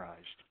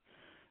polarized.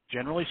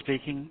 Generally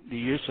speaking, the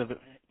use of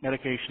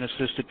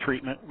medication-assisted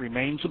treatment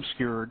remains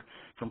obscured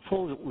from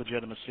full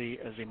legitimacy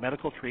as a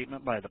medical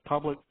treatment by the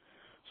public,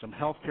 some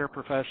healthcare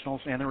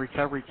professionals, and the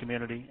recovery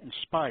community, in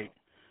spite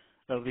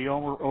of the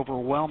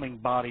overwhelming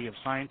body of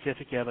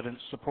scientific evidence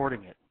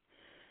supporting it.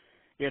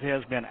 It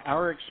has been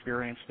our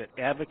experience that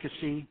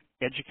advocacy,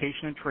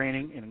 education and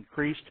training, and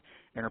increased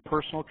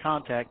interpersonal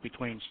contact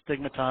between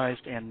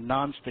stigmatized and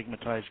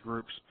non-stigmatized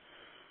groups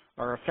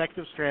are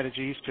effective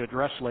strategies to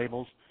address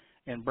labels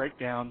and break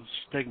down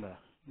stigma.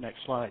 Next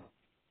slide.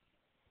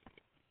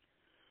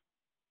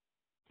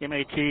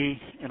 MAT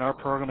in our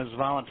program is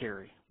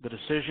voluntary. The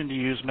decision to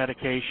use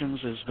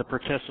medications is the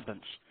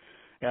participants.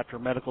 After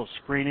medical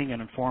screening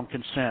and informed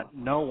consent,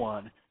 no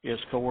one is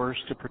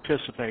coerced to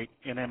participate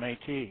in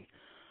MAT.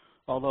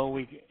 although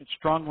we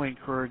strongly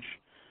encourage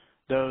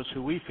those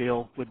who we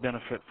feel would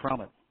benefit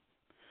from it.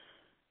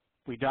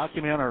 We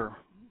document our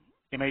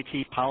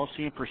MAT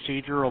policy and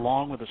procedure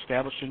along with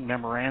establishing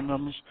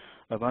memorandums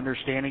of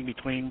understanding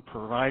between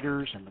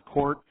providers and the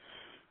court.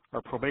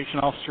 Our probation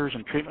officers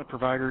and treatment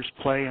providers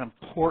play an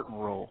important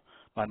role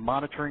by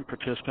monitoring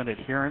participant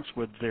adherence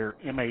with their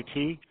MAT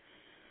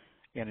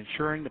and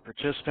ensuring the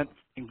participant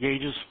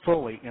engages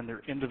fully in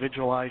their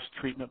individualized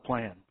treatment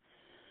plan.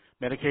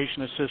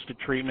 Medication-assisted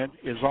treatment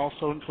is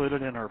also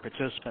included in our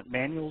participant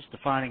manuals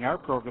defining our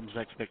program's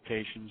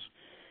expectations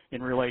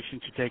in relation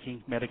to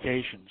taking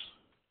medications.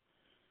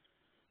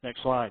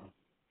 Next slide.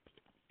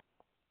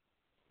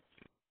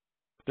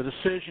 The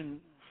decision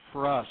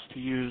for us to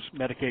use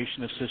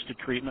medication-assisted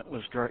treatment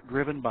was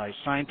driven by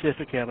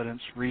scientific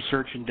evidence,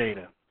 research, and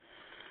data.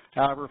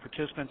 However,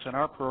 participants in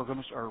our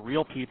programs are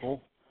real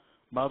people,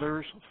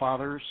 mothers,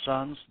 fathers,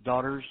 sons,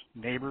 daughters,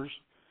 neighbors.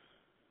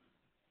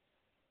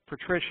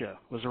 Patricia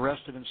was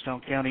arrested in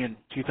Stone County in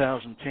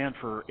 2010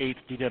 for her 8th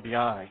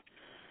DWI.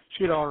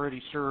 She had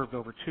already served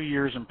over 2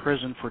 years in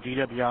prison for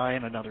DWI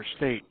in another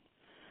state.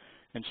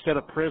 Instead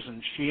of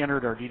prison, she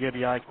entered our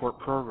DWI court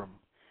program.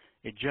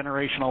 A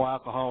generational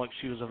alcoholic,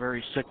 she was a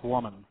very sick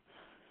woman.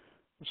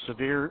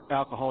 Severe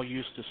alcohol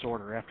use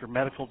disorder. After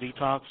medical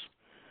detox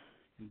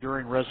and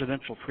during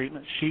residential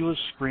treatment, she was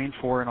screened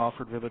for and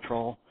offered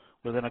Vivitrol.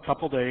 Within a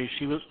couple days,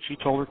 she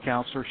told her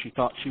counselor she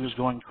thought she was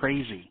going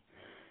crazy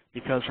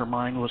because her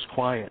mind was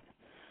quiet.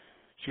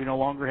 She no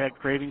longer had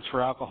cravings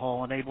for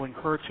alcohol, enabling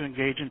her to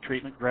engage in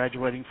treatment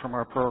graduating from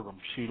our program.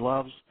 She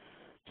loves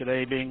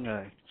today being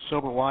a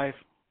sober wife,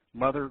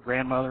 mother,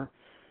 grandmother,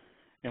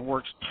 and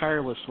works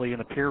tirelessly in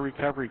a peer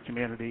recovery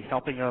community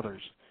helping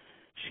others.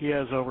 She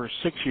has over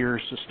 6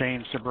 years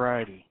sustained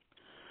sobriety.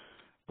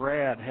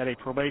 Brad had a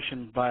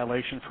probation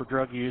violation for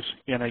drug use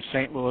in a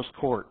St. Louis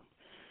court.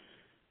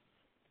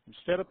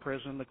 Instead of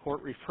prison, the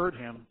court referred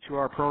him to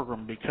our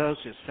program because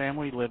his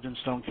family lived in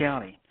Stone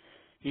County.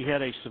 He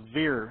had a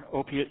severe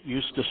opiate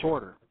use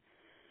disorder.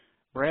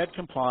 Brad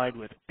complied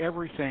with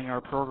everything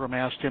our program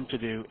asked him to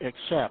do,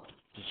 except,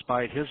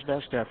 despite his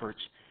best efforts,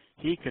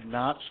 he could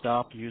not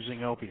stop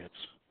using opiates.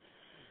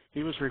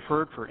 He was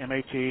referred for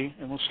MAT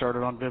and was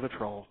started on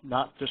Vivitrol.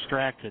 Not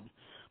distracted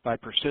by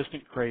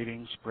persistent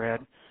cravings,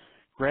 Brad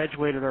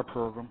graduated our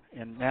program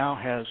and now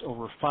has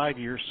over 5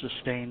 years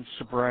sustained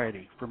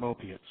sobriety from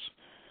opiates.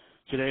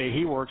 Today,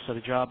 he works at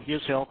a job he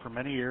has held for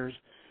many years,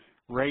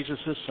 raises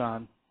his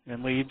son,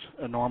 and leads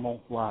a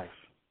normal life.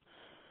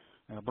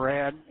 Now,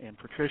 Brad and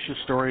Patricia's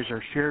stories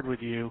are shared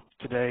with you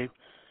today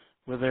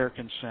with their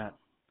consent.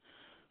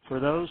 For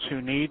those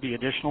who need the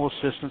additional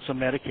assistance of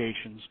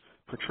medications,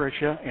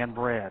 Patricia and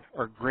Brad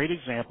are great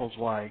examples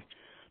why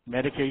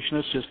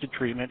medication-assisted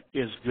treatment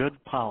is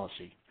good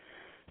policy.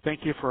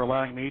 Thank you for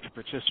allowing me to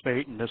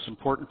participate in this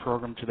important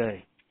program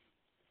today.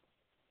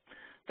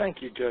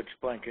 Thank you, Judge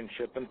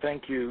Blankenship, and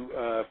thank you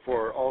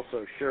for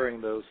also sharing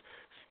those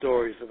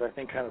stories that I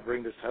think kind of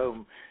bring this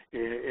home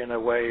in a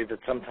way that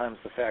sometimes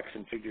the facts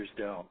and figures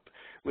don't.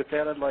 With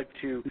that, I'd like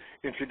to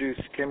introduce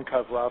Kim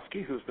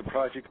Kozlowski, who's the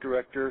project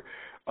director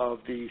of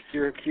the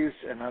Syracuse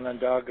and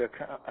Onondaga,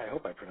 I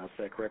hope I pronounced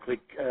that correctly,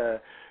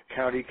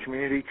 County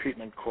Community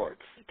Treatment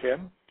Courts.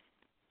 Kim?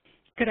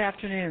 Good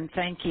afternoon.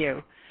 Thank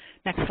you.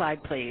 Next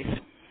slide, please.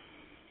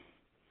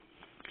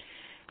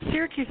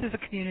 Syracuse is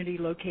a community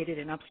located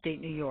in upstate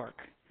New York.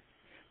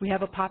 We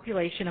have a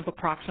population of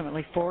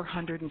approximately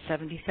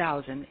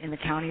 470,000 in the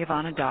county of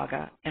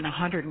Onondaga and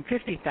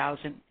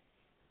 150,000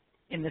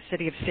 in the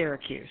city of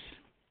Syracuse.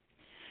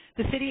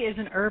 The city is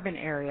an urban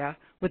area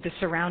with the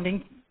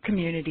surrounding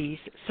communities,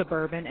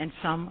 suburban, and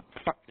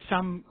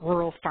some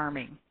rural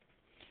farming.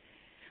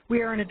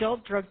 We are an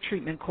adult drug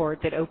treatment court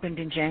that opened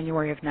in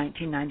January of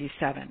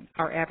 1997.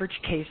 Our average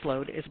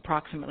caseload is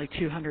approximately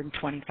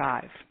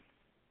 225.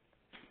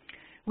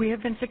 We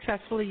have been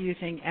successfully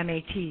using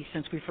MAT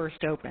since we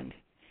first opened.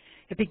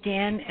 It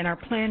began in our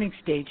planning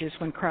stages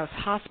when Crouse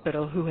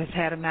Hospital, who has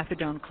had a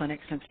methadone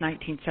clinic since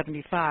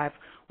 1975,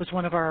 was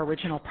one of our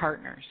original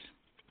partners.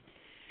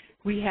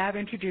 We have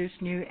introduced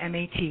new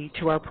MAT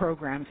to our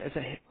programs as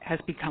it has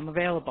become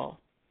available.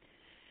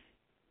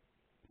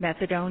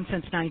 Methadone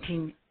since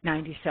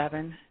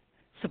 1997,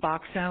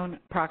 Suboxone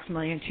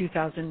approximately in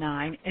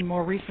 2009, and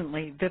more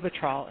recently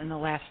Vivitrol in the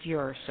last year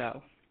or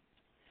so.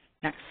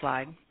 Next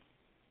slide.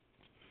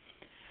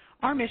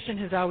 Our mission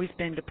has always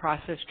been to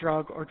process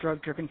drug or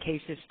drug-driven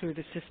cases through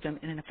the system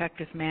in an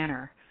effective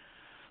manner,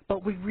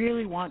 but we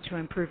really want to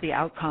improve the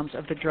outcomes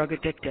of the drug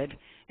addicted,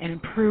 and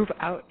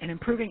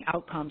improving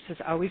outcomes has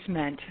always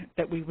meant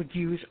that we would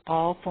use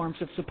all forms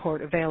of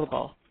support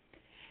available,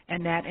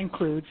 and that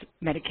includes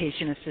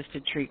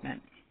medication-assisted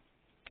treatment.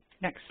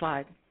 Next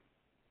slide.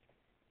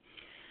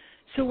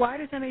 So why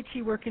does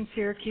MAT work in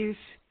Syracuse?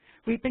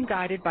 We've been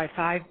guided by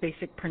 5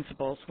 basic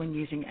principles when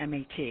using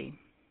MAT.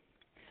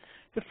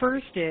 The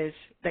first is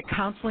that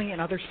counseling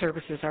and other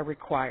services are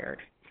required.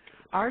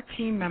 Our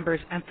team members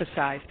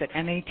emphasize that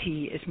MAT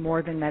is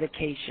more than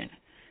medication.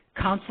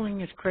 Counseling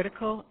is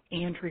critical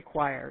and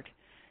required.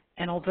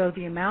 and although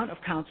the amount of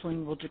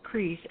counseling will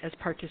decrease as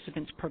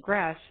participants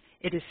progress,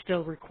 it is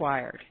still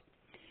required.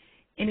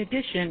 In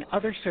addition,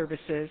 other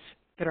services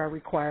that are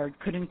required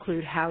could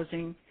include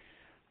housing,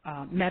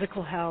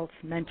 medical health,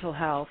 mental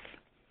health.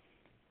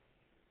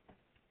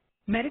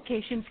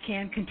 Medications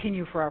can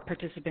continue for our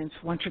participants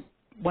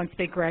once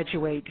they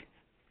graduate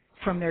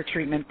from their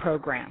treatment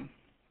program.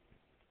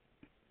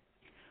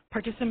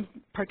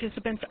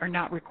 Participants are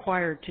not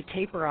required to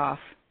taper off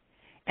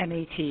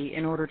MAT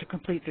in order to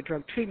complete the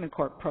Drug Treatment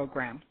Court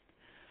program.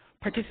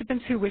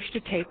 Participants who wish to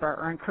taper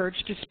are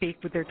encouraged to speak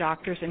with their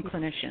doctors and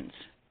clinicians.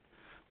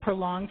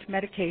 Prolonged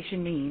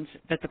medication means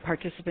that the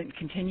participant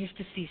continues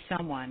to see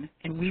someone,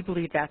 and we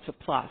believe that's a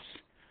plus.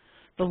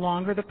 The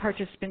longer the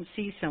participant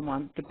sees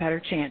someone, the better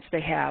chance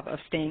they have of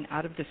staying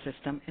out of the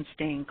system and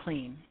staying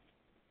clean.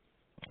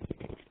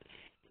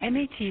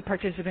 MAT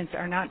participants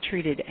are not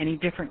treated any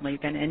differently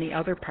than any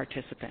other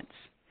participants.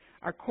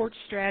 Our court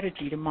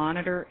strategy to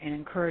monitor and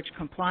encourage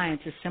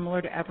compliance is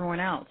similar to everyone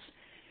else.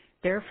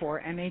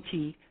 Therefore,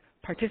 MAT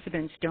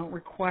participants don't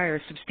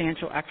require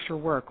substantial extra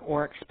work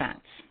or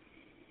expense.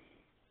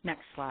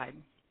 Next slide.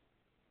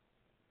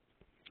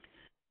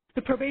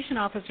 The probation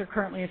officer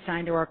currently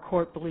assigned to our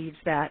court believes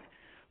that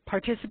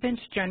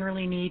participants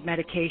generally need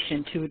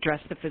medication to address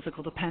the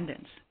physical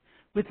dependence.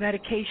 With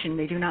medication,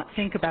 they do not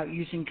think about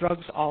using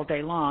drugs all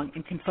day long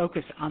and can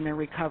focus on their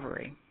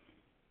recovery.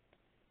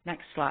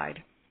 Next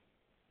slide.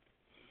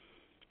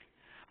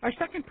 Our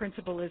second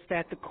principle is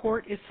that the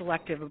court is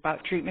selective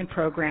about treatment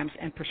programs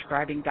and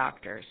prescribing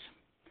doctors.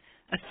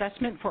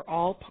 Assessment for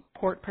all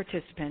court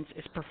participants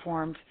is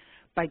performed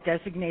by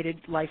designated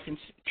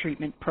licensed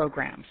treatment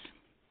programs.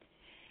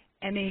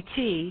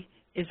 MAT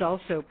is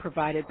also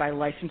provided by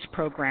licensed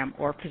program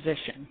or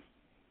physician.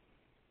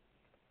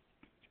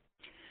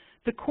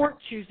 The court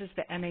chooses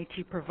the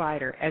MAT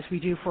provider, as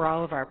we do for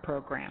all of our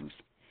programs,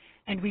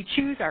 and we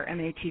choose our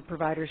MAT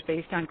providers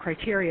based on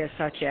criteria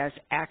such as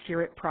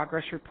accurate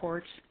progress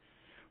reports,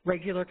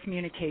 regular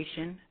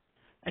communication,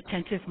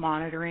 attentive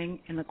monitoring,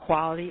 and the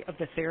quality of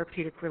the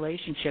therapeutic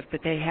relationship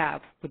that they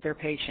have with their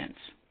patients.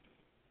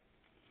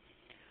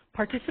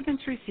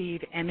 Participants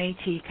receive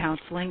MAT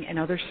counseling and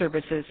other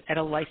services at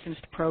a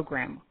licensed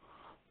program,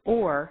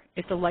 or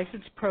if the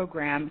licensed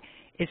program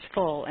is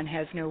full and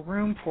has no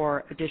room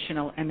for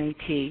additional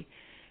MAT,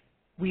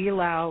 we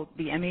allow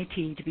the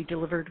MAT to be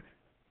delivered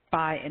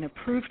by an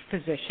approved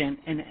physician,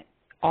 and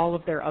all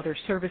of their other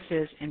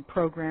services and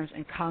programs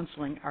and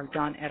counseling are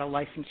done at a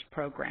licensed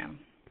program.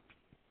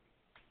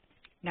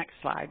 Next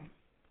slide.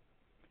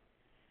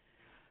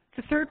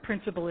 The third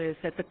principle is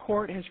that the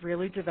court has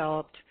really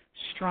developed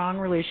strong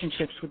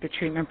relationships with the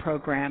treatment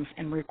programs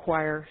and we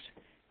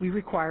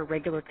require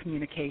regular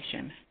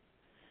communication.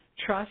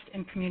 Trust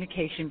and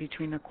communication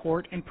between the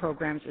court and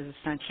programs is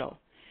essential.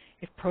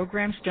 If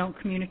programs don't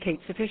communicate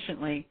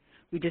sufficiently,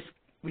 we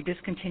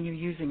discontinue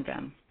using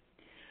them.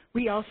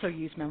 We also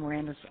use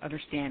memorandums of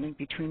understanding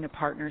between the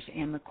partners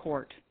and the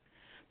court.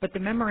 But the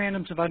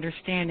memorandums of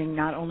understanding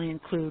not only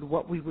include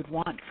what we would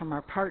want from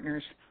our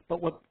partners,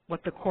 but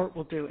what the court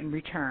will do in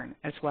return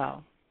as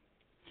well.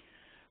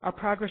 Our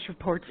progress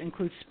reports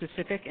include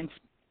specific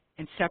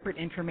and separate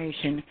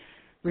information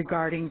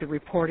regarding the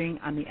reporting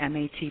on the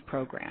MAT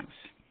programs.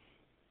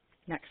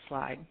 Next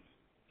slide.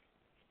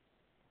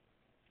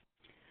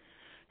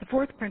 The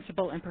fourth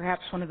principle, and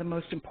perhaps one of the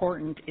most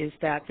important, is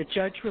that the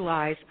judge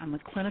relies on the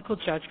clinical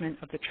judgment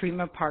of the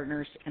treatment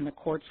partners and the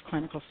court's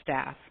clinical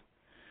staff.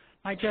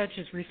 My judge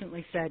has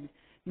recently said,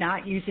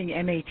 not using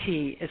MAT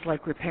is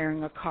like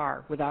repairing a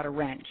car without a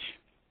wrench.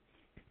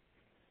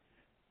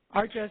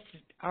 Our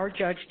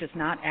judge does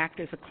not act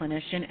as a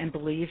clinician and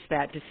believes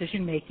that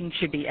decision-making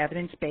should be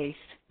evidence-based,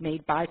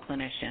 made by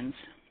clinicians.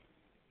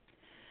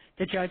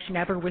 The judge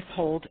never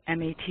withholds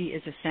MAT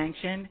as a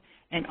sanction,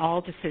 and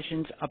all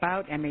decisions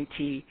about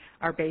MAT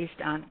are based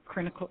on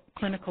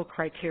clinical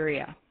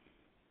criteria.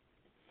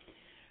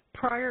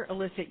 Prior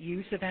illicit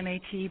use of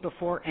MAT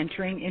before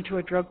entering into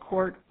a drug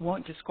court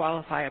won't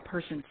disqualify a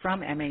person from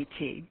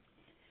MAT.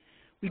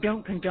 We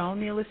don't condone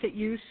the illicit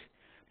use,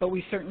 but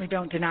we certainly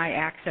don't deny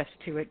access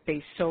to it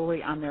based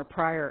solely on their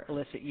prior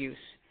illicit use.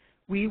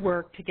 We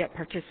work to get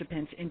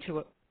participants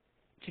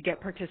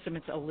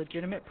a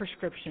legitimate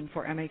prescription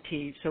for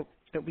MAT so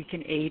that we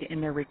can aid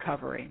in their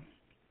recovery.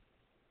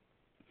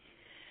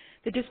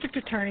 The district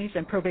attorneys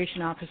and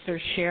probation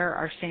officers share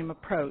our same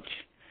approach,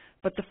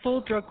 but the full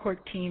drug court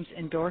team's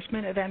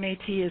endorsement of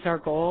MAT is our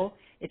goal.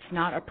 It's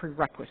not a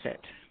prerequisite.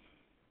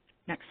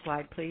 Next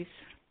slide, please.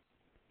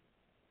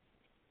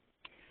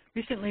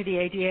 Recently, the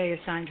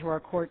ADA assigned to our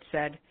court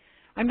said,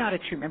 I'm not a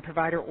treatment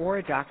provider or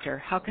a doctor.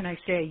 How can I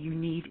say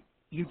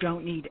you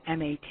don't need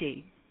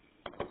MAT?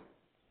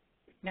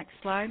 Next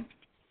slide.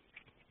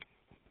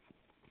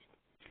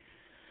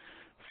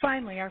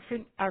 Finally,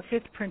 our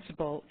fifth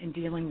principle in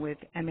dealing with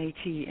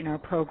MAT in our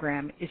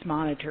program is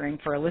monitoring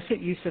for illicit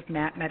use of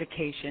MAT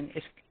medication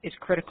is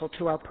critical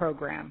to our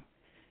program.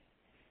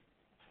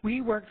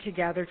 We work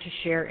together to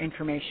share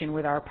information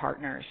with our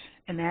partners,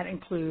 and that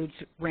includes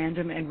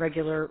random and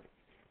regular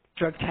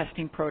drug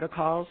testing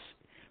protocols.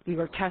 We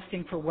were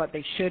testing for what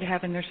they should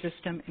have in their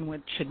system and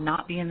what should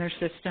not be in their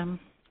system.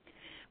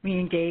 We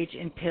engage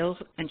in pills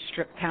and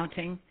strip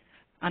counting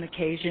on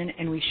occasion,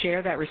 and we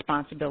share that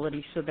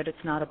responsibility so that it's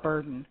not a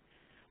burden,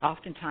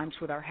 oftentimes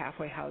with our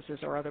halfway houses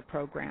or other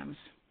programs.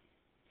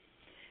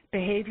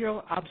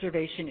 Behavioral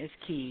observation is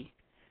key.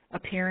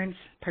 Appearance,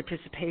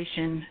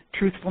 participation,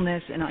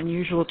 truthfulness, and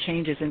unusual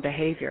changes in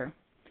behavior.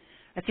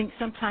 I think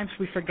sometimes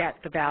we forget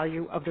the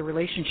value of the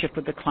relationship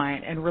with the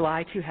client and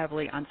rely too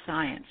heavily on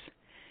science.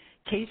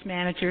 Case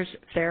managers,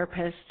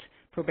 therapists,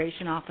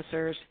 probation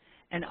officers,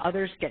 and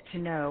others get to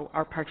know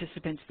our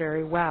participants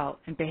very well,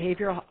 and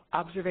behavioral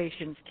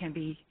observations can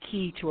be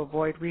key to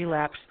avoid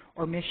relapse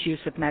or misuse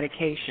of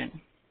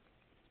medication.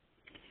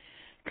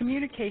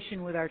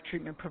 Communication with our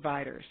treatment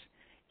providers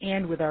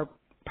and with our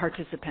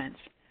participants.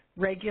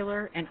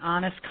 Regular and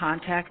honest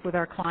contact with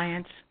our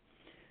clients.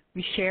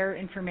 We share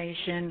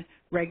information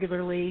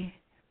regularly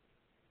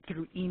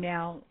through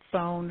email,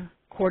 phone,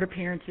 court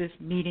appearances,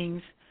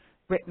 meetings,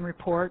 written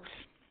reports.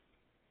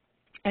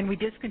 And we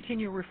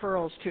discontinue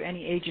referrals to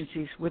any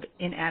agencies with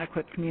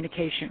inadequate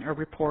communication or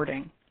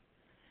reporting.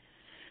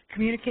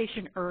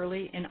 Communication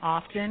early and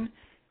often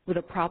with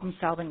a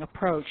problem-solving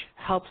approach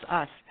helps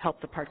us help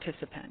the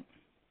participant.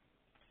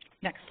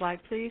 Next slide,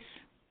 please.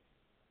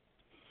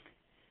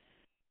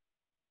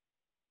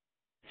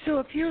 So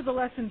a few of the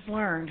lessons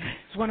learned,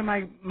 as one of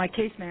my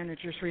case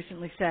managers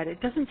recently said, it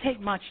doesn't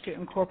take much to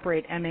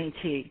incorporate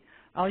MAT.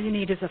 All you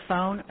need is a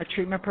phone, a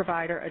treatment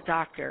provider, a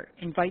doctor.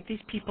 Invite these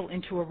people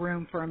into a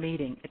room for a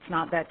meeting. It's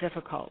not that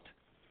difficult.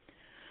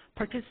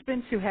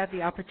 Participants who have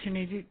the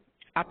opportunity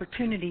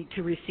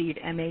to receive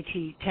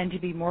MAT tend to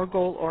be more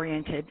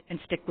goal-oriented and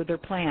stick with their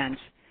plans.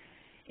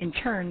 In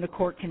turn, the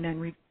court can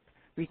then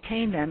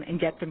retain them and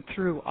get them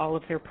through all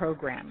of their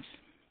programs.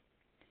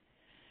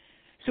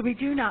 So we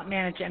do not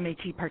manage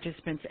MAT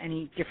participants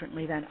any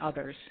differently than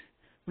others.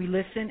 We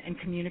listen and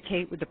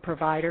communicate with the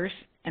providers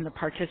and the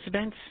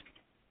participants.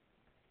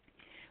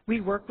 We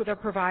work with our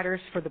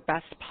providers for the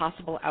best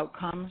possible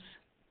outcomes.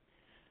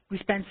 We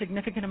spend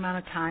significant amount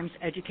of time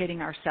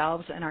educating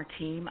ourselves and our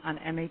team on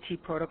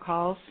MAT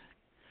protocols.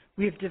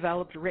 We have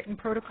developed written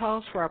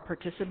protocols for our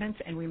participants,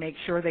 and we make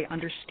sure they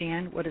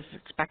understand what is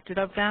expected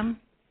of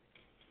them.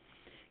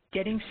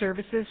 Getting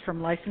services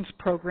from licensed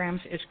programs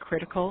is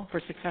critical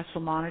for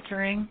successful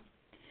monitoring,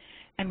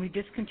 and we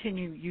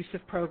discontinue use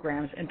of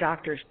programs and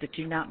doctors that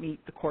do not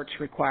meet the court's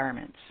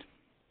requirements.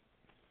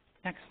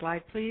 Next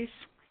slide, please.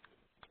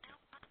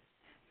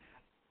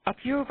 A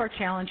few of our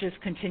challenges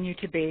continue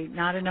to be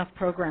not enough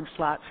program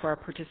slots for our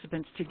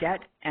participants to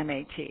get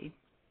MAT.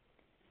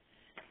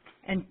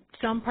 And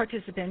some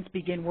participants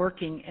begin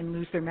working and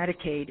lose their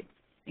Medicaid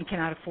and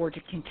cannot afford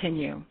to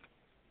continue.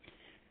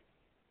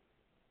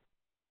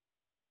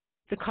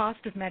 The cost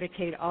of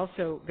Medicaid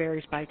also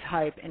varies by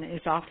type and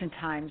is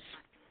oftentimes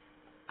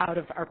out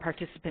of our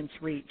participants'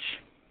 reach.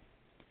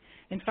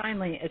 And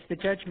finally, as the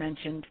judge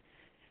mentioned,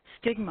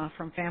 stigma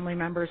from family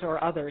members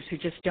or others who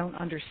just don't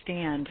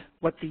understand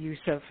what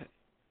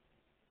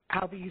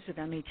how the use of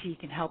MAT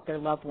can help their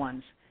loved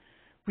ones.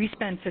 We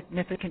spend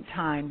significant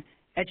time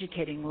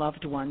educating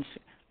loved ones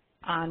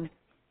on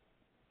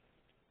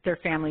their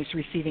families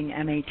receiving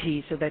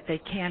MAT so that they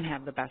can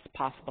have the best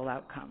possible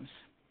outcomes.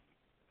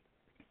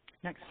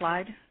 Next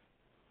slide.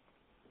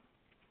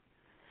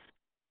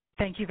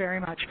 Thank you very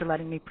much for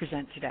letting me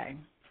present today.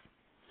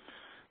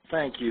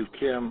 Thank you,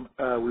 Kim.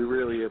 We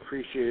really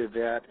appreciated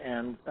that.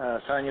 And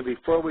Sonia,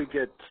 before we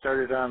get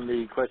started on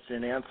the question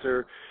and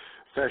answer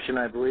session,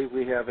 I believe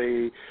we have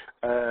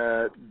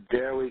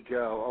there we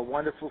go, a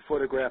wonderful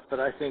photograph that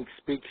I think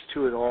speaks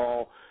to it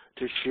all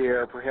to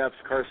share. Perhaps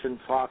Carson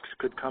Fox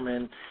could come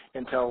in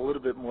and tell a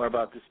little bit more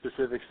about the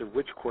specifics of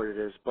which court it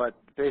is. But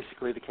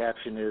basically the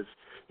caption is,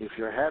 if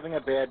you're having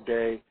a bad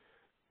day,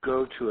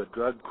 go to a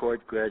drug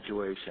court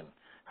graduation.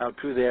 How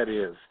true that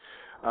is.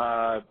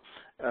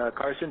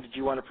 Carson, did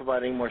you want to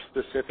provide any more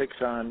specifics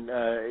on,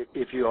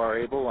 if you are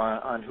able,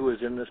 on who is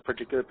in this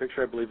particular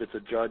picture? I believe it's a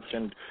judge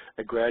and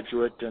a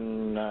graduate,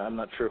 and I'm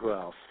not sure who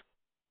else.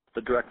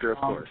 The director, of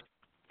course.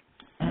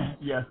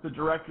 Yes, the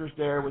director's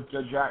there with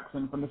Judge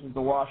Jackson this is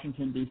the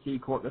Washington, D.C.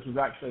 court. This was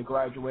actually a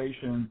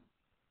graduation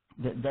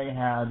that they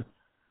had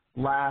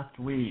last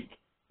week,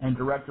 and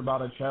Director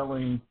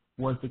Botticelli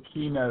was the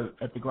keynote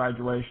at the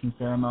graduation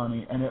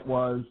ceremony, and it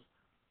was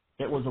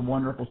a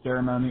wonderful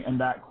ceremony. And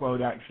that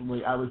quote,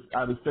 actually, I was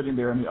sitting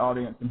there in the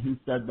audience, and he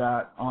said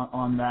that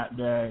on that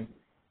day,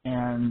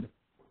 and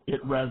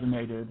it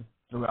resonated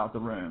throughout the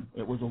room.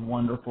 It was a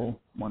wonderful,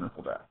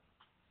 wonderful day.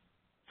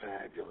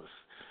 Fabulous.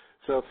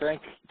 So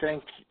thank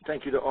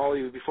you to all of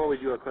you. Before we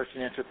do our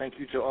question and answer, thank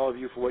you to all of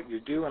you for what you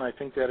do, and I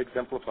think that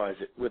exemplifies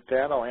it. With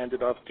that, I'll hand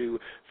it off to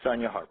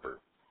Sonia Harper.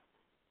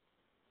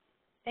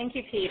 Thank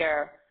you,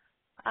 Peter.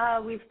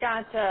 We've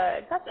got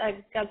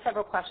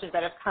several questions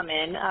that have come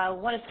in. I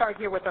want to start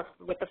here with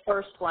the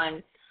first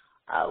one.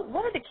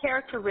 What are the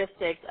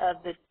characteristics of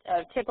the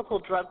typical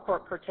drug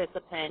court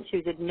participant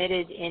who's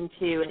admitted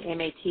into an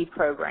MAT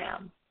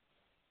program?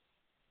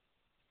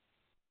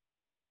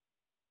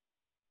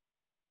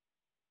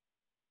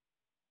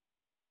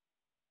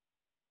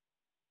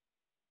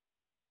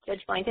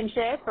 Judge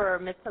Blankenship or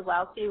Ms.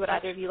 Kozlowski, would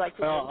either of you like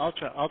to? Well,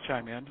 I'll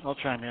chime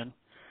in.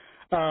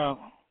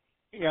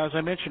 Yeah, as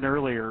I mentioned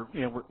earlier,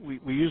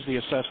 we use the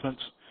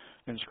assessments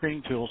and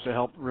screening tools to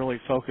help really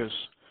focus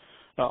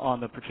on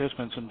the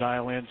participants and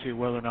dial into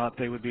whether or not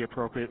they would be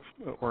appropriate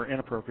or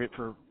inappropriate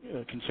for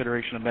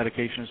consideration of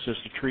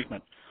medication-assisted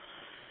treatment.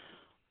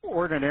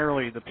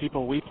 Ordinarily, the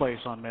people we place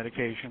on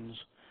medications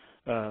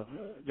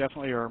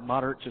definitely are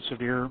moderate to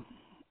severe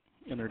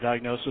in their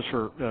diagnosis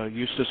for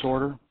use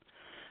disorder,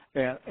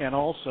 and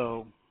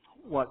also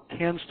what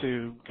tends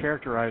to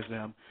characterize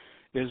them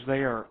is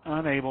they are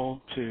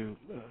unable to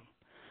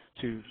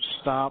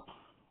stop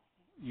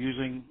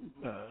using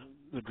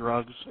the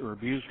drugs or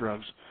abuse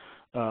drugs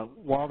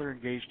while they're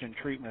engaged in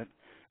treatment.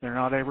 They're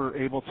not ever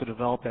able to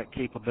develop that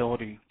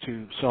capability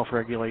to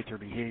self-regulate their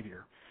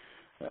behavior.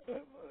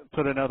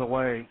 Put another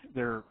way,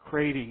 their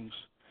cravings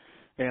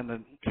and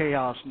the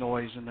chaos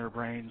noise in their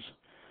brains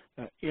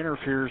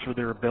interferes with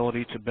their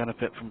ability to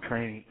benefit from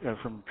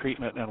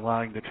treatment and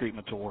allowing the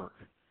treatment to work.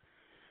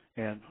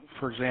 And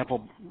for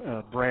example,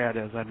 Brad,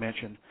 as I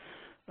mentioned,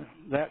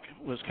 that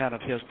was kind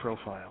of his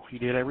profile. He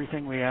did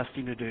everything we asked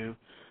him to do,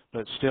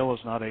 but still was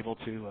not able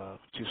to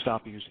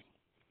stop using.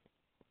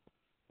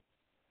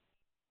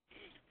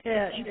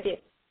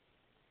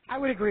 I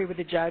would agree with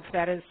the judge.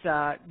 That is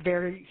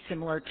very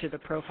similar to the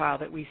profile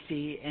that we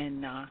see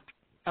in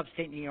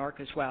upstate New York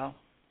as well.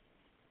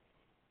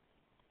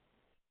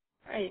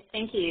 All right,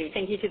 thank you.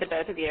 Thank you to the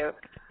both of you.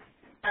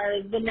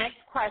 The next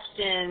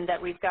question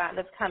that we've got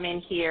that's come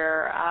in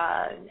here,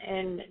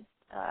 and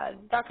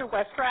Dr.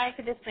 Westreich,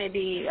 this may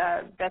be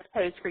best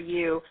posed for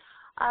you.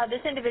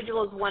 This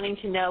individual is wanting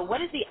to know,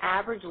 what is the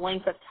average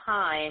length of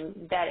time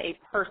that a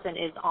person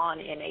is on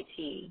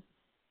MAT?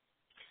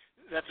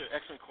 That's an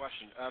excellent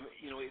question.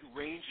 It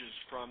ranges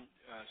from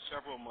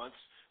several months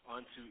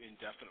on to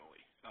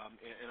indefinitely.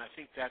 And I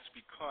think that's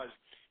because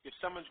if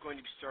someone's going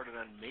to be started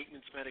on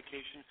maintenance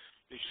medication,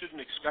 they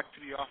shouldn't expect to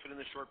be off it in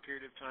a short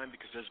period of time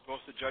because, as both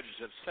the judges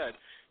have said,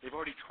 they've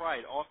already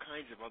tried all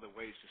kinds of other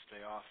ways to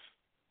stay off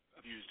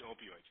abused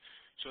opioids.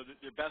 So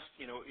the best,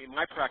 in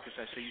my practice,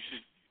 I say you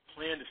should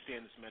plan to stay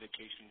on this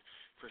medication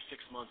for 6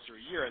 months or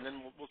a year, and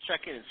then we'll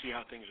check in and see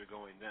how things are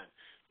going then.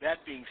 That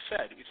being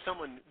said, if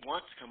someone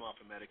wants to come off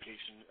a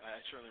medication,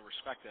 I certainly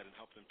respect that and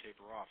help them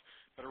taper off.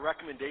 But a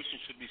recommendation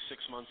should be 6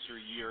 months or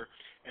a year,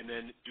 and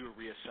then do a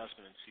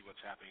reassessment and see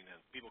what's happening then.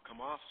 People come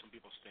off, some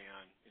people stay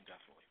on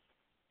indefinitely.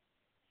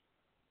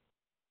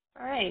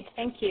 All right,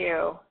 thank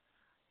you.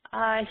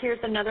 Here's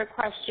another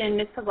question.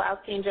 Ms.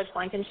 Kozlowski and Judge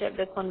Blankenship,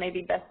 this one may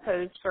be best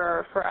posed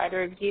for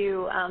either of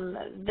you.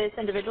 This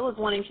individual is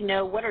wanting to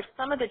know, what are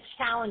some of the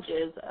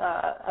challenges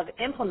of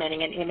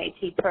implementing an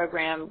MAT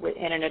program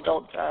in an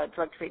adult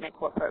drug treatment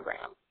court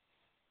program?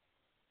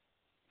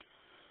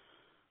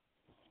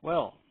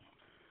 Well,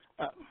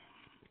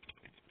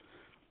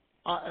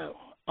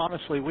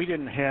 honestly, we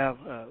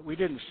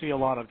didn't see a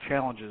lot of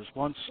challenges.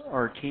 Once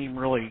our team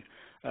really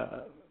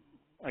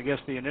I guess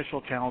the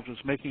initial challenge was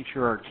making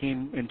sure our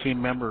team and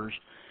team members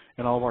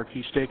and all of our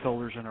key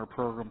stakeholders in our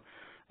program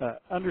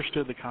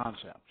understood the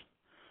concept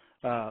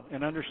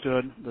and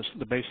understood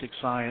the basic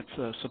science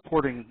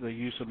supporting the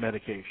use of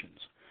medications.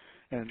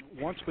 And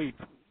once we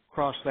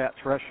crossed that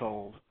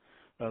threshold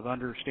of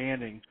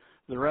understanding,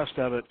 the rest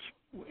of it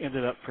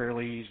ended up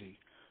fairly easy.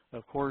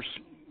 Of course,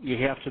 you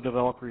have to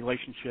develop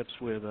relationships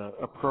with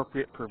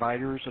appropriate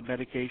providers of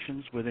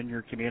medications within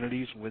your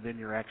communities, within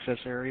your access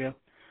area.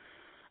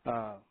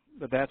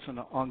 But that's an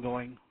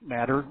ongoing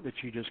matter that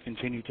you just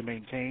continue to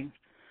maintain.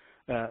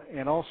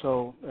 And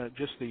also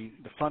just the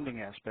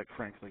funding aspect,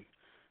 frankly,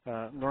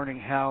 learning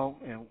how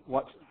and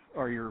what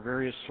are your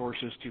various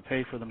sources to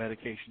pay for the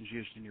medications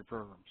used in your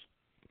programs.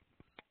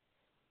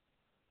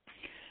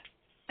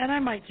 And I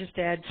might just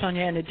add,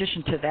 Sonia, in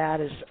addition to that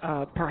is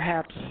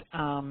perhaps,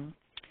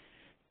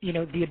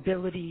 the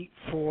ability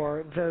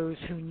for those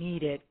who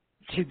need it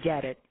to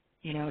get it.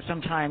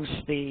 Sometimes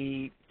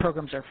the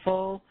programs are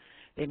full.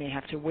 They may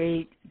have to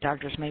wait.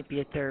 Doctors might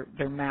be at their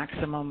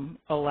maximum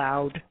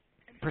allowed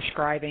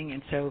prescribing,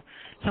 and so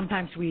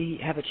sometimes we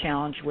have a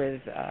challenge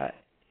with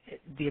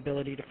the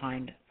ability to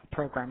find a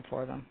program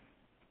for them.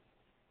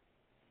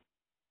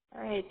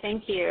 All right,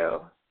 thank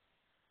you.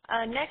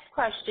 Next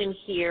question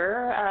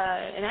here,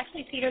 and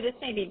actually, Peter, this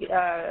may be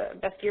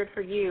best geared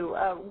for you.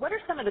 What are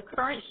some of the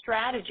current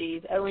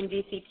strategies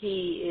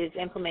ONDCP is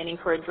implementing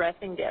for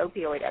addressing the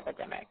opioid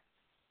epidemic?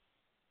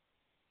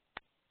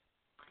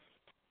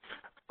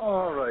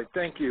 All right,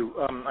 thank you.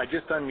 I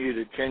just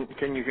unmuted.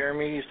 Can you hear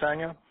me,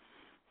 Sonia?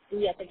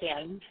 Yes, I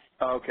can.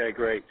 Okay,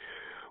 great.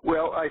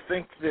 Well, I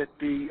think that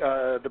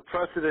the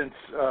President's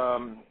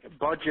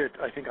budget,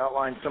 I think,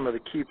 outlined some of the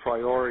key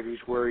priorities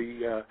where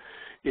he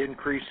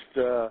increased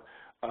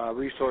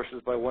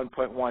resources by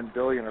 $1.1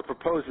 billion, or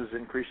proposes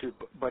increases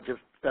budget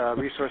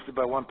resources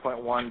by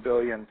 $1.1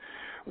 billion.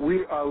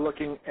 We are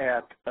looking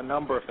at a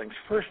number of things.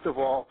 First of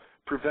all,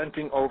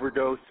 preventing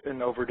overdose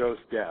and overdose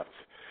deaths.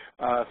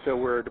 So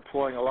we're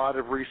deploying a lot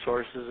of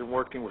resources and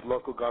working with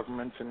local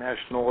governments and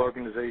national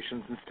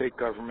organizations and state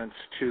governments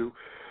to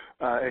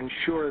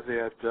ensure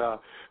that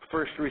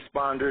first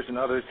responders and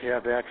others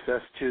have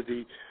access to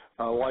the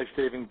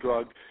life-saving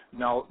drug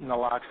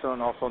naloxone,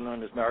 also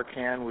known as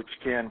Narcan, which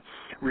can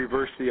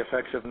reverse the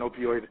effects of an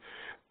opioid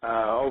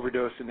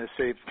overdose and has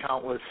saved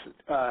countless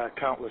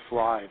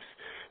lives.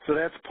 So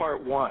that's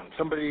part one.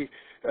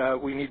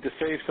 We need to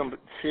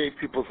save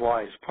people's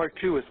lives. Part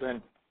two is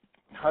then,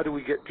 how do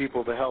we get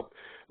people the help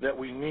that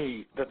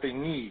they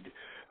need?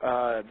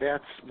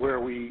 That's where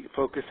we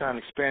focus on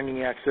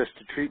expanding access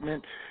to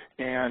treatment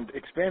and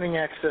expanding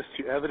access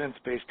to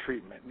evidence-based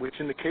treatment, which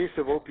in the case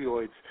of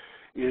opioids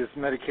is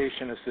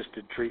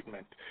medication-assisted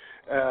treatment.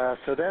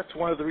 So that's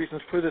one of the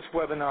reasons for this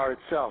webinar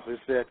itself, is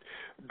that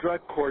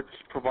drug courts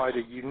provide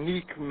a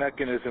unique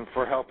mechanism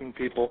for helping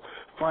people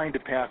find a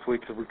pathway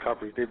to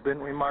recovery. They've been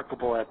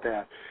remarkable at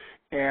that.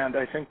 And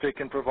I think they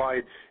can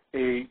provide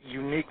a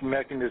unique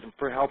mechanism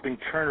for helping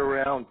turn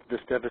around this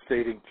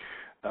devastating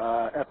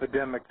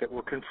epidemic that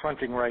we're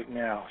confronting right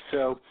now.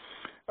 So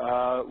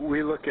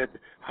we look at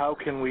how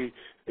can we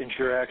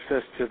ensure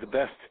access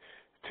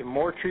to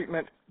more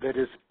treatment that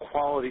is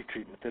quality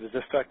treatment, that is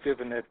effective,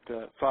 and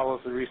that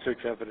follows the research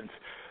evidence.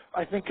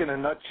 I think in a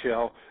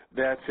nutshell,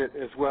 that's it,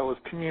 as well as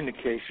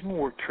communication.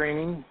 We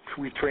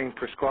train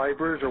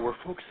prescribers, or we're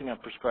focusing on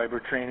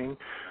prescriber training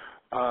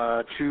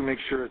to make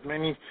sure as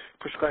many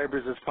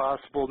prescribers as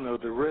possible know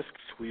the risks.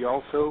 We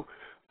also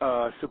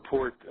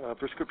support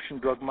prescription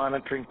drug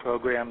monitoring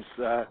programs,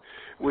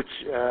 which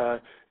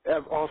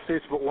all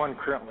states but one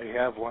currently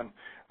have one.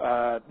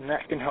 And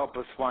that can help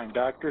us find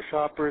doctor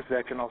shoppers.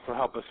 That can also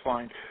help us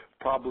find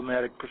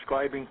problematic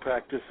prescribing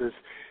practices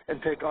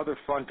and take other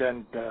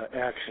front-end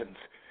actions.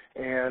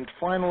 And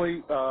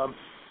finally,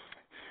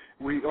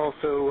 we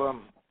also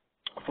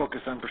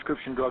focus on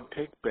prescription drug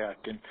take-back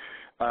and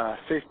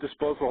safe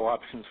disposal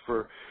options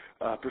for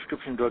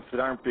prescription drugs that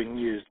aren't being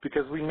used,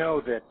 because we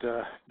know that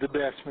the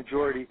vast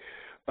majority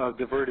of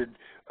diverted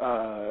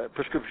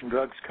prescription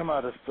drugs come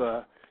out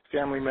of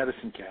family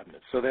medicine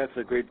cabinets. So that's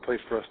a great place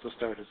for us to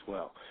start as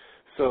well.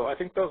 So I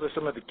think those are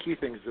some of the key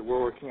things that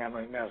we're working on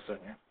right now,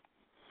 Sonia.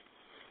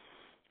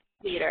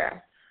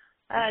 Peter.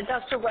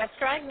 Dr.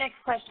 Westreich, next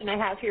question I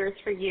have here is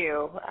for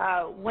you.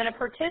 When a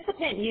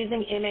participant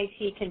using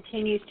MAT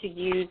continues to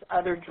use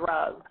other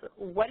drugs,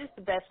 what is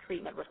the best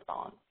treatment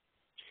response?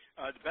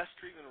 The best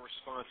treatment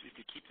response is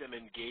to keep them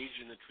engaged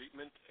in the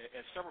treatment.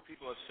 As several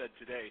people have said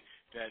today,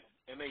 that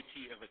MAT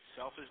of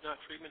itself is not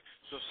treatment.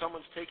 So if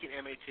someone's taking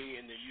MAT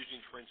and they're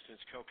using, for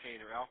instance, cocaine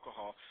or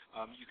alcohol,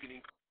 you can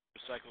increase the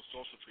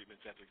psychosocial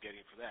treatments that they're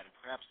getting for that, and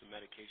perhaps the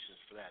medications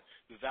for that.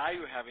 The value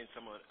of having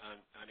someone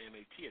on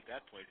MAT at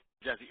that point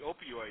is that the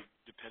opioid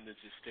dependence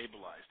is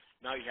stabilized.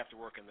 Now you have to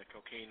work on the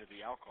cocaine or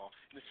the alcohol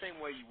in the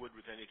same way you would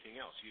with anything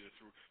else, either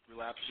through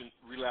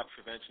relapse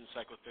prevention,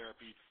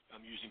 psychotherapy,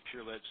 using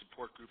peer-led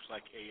support groups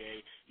like AA,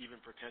 even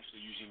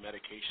potentially using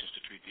medications to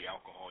treat the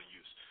alcohol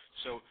use.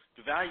 So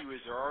the value is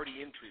they're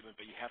already in treatment,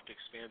 but you have to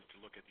expand to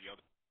look at the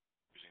other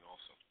using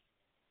also.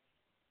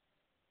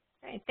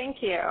 Great,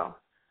 thank you.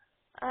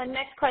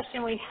 Next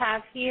question we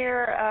have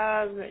here,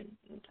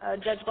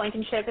 Judge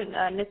Blankenship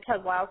and Ms.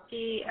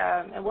 Kozlowski,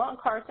 and Will and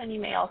Carson, you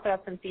may also have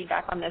some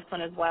feedback on this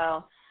one as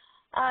well.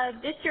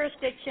 This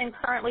jurisdiction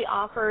currently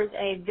offers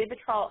a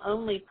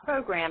Vivitrol-only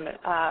program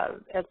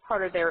as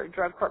part of their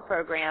drug court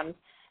programs,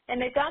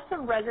 and they've got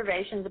some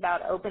reservations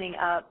about opening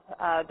up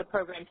the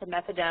program to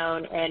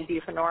methadone and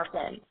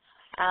buprenorphine.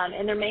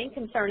 And their main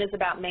concern is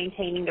about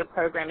maintaining their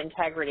program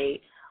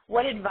integrity.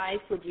 What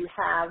advice would you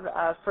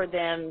have for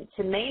them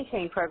to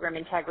maintain program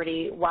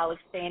integrity while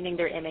expanding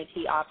their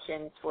MAT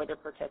options for their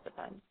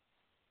participants?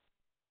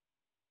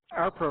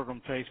 Our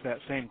program faced that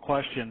same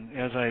question.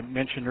 As I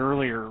mentioned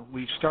earlier,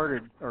 we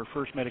started, our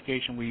first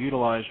medication we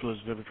utilized was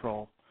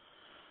Vivitrol,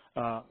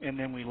 and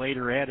then we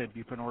later added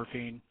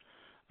buprenorphine,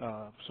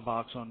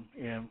 Suboxone,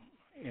 and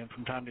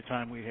from time to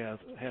time we have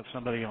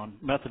somebody on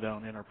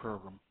methadone in our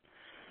program.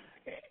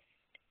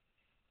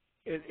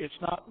 It's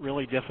not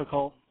really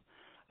difficult.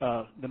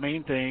 The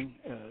main thing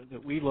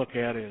that we look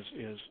at is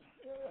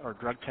our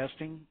drug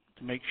testing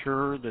to make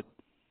sure that,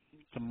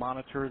 to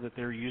monitor that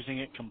they're using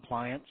it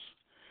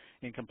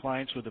in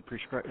compliance with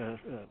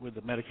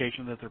the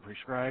medication that they're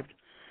prescribed,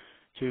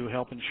 to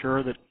help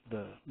ensure that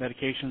the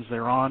medications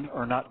they're on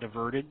are not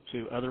diverted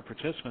to other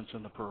participants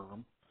in the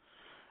program.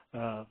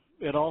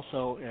 It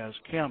also, as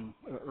Kim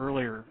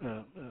earlier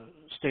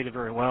stated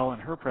very well in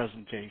her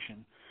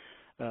presentation,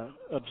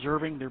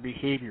 observing their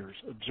behaviors,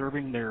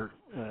 observing their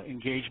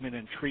engagement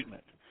in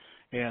treatment,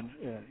 and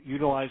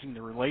utilizing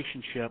the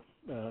relationship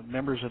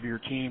members of your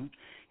team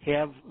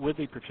have with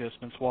the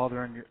participants while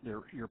they're in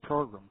your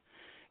program.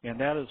 And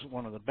that is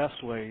one of the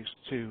best ways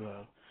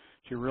to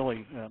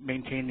really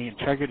maintain the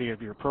integrity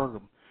of your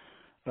program.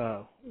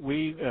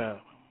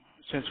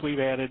 Since we've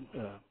added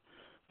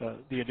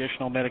the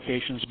additional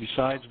medications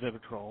besides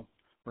Vivitrol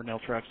or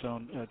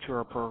naltrexone to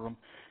our program,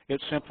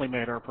 it's simply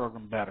made our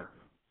program better.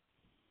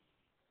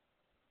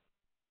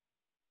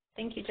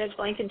 Thank you, Judge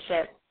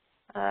Blankenship.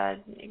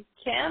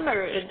 Kim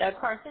or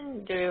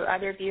Carson, do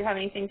either of you have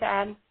anything to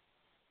add?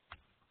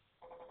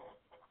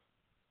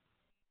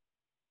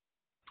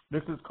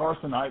 This is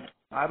Carson.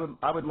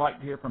 I would like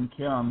to hear from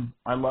Kim.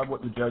 I love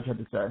what the judge had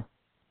to say.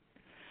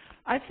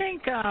 I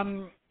think,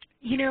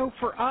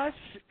 for us,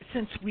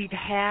 since we've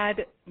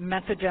had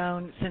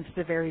methadone since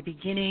the very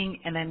beginning,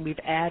 and then we've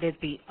added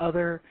the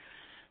other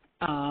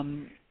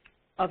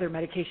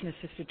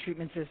medication-assisted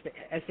treatments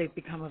as they've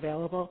become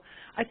available,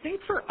 I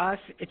think for us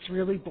it's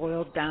really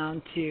boiled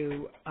down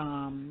to,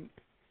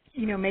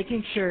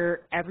 making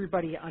sure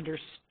everybody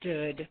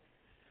understood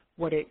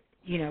what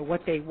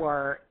they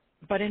were,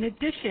 but in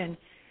addition,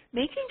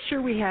 making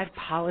sure we had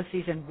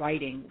policies in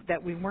writing,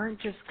 that we weren't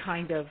just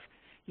kind of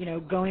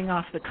going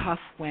off the cuff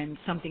when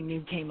something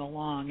new came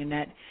along, and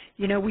that,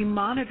 we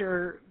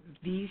monitor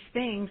these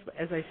things,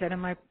 as I said in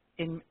my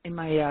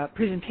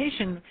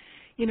presentation,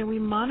 we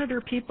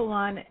monitor people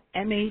on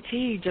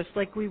MAT just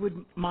like we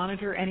would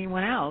monitor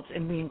anyone else,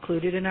 and we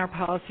include it in our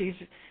policies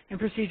and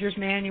procedures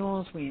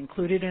manuals, we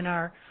include it in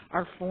our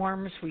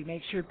forms, we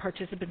make sure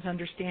participants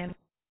understand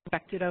what's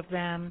expected of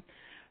them,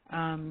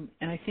 and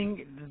I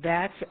think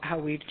that's how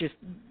we've just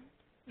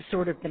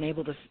sort of been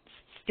able to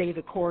stay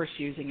the course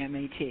using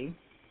MAT.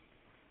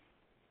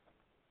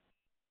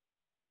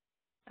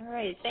 All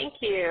right, thank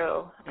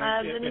you.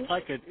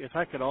 If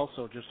I could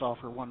also just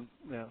offer one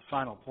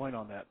final point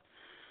on that.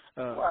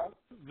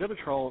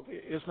 Vivitrol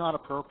is not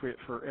appropriate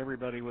for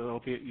everybody with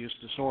opiate use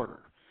disorder,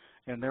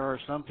 and there are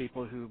some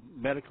people who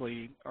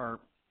medically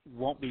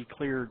won't be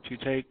cleared to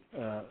take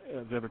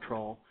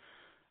Vivitrol.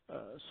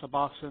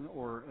 Suboxone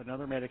or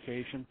another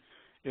medication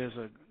is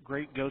a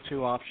great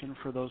go-to option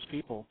for those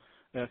people,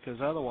 because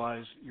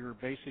otherwise you're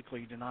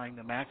basically denying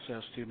them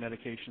access to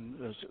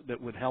medication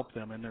that would help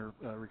them in their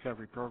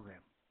recovery program.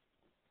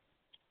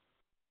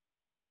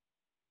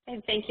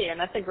 And thank you, and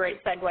that's a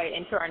great segue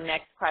into our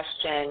next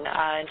question.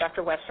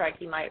 Dr. Westreich,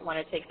 you might want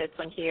to take this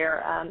one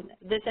here.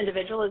 This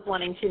individual is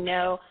wanting to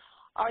know,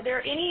 are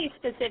there any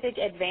specific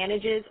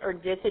advantages or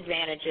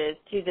disadvantages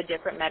to the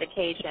different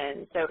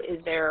medications? So is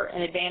there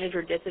an advantage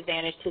or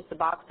disadvantage to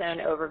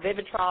Suboxone over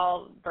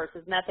Vivitrol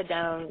versus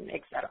methadone,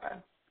 et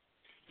cetera?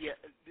 Yeah,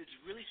 it's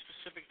really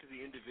specific to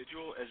the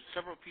individual. As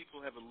several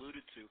people have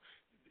alluded to,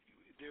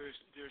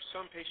 there's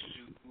some patients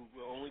who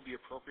will only be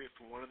appropriate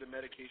for one of the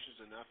medications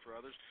and not for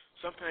others.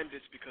 Sometimes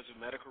it's because of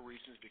medical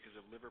reasons, because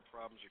of liver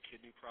problems or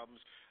kidney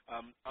problems.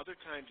 Other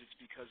times it's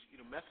because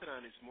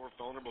methadone is more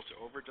vulnerable to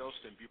overdose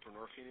than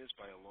buprenorphine is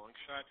by a long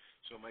shot,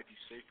 so it might be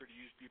safer to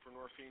use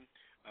buprenorphine.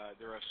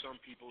 There are some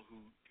people who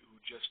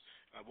just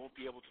won't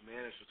be able to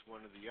manage with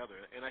one or the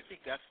other, and I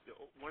think that's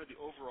one of the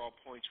overall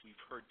points we've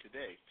heard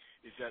today,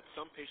 is that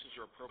some patients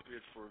are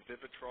appropriate for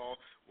Vivitrol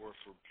or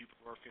for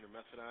buprenorphine or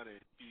methadone, and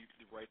it'd be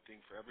the right thing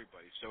for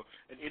everybody. So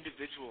an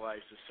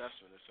individualized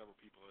assessment, as several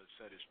people have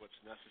said, is what's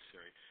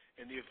necessary,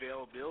 and the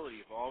availability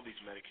of all these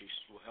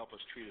medications will help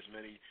us treat as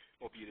many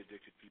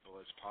opiate-addicted people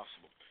as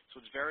possible.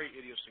 So it's very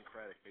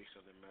idiosyncratic based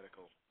on their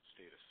medical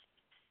status.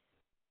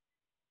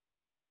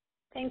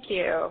 Thank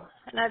you.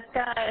 And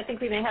I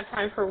think we may have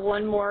time for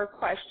one more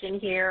question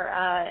here.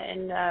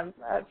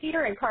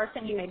 Peter and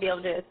Carson, you may be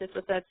able to assist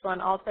with this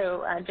one.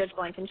 Also, Judge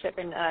Blankenship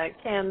and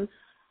Kim.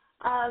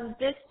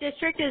 This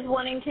district is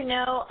wanting to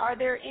know, are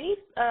there any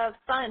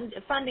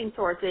funding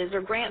sources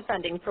or grant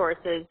funding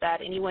sources that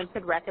anyone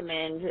could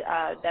recommend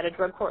that a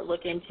drug court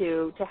look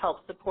into to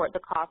help support the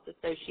costs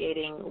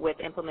associating with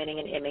implementing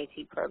an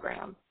MAT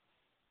program?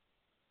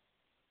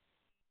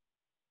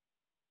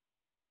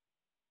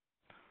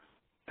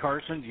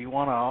 Carson, do you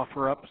want to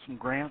offer up some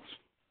grants?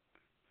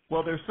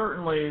 Well, there's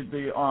certainly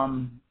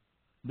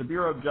the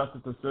Bureau of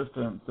Justice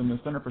Assistance and the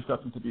Center for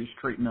Substance Abuse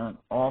Treatment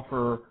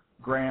offer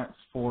grants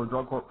for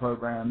drug court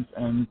programs,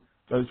 and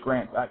those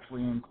grants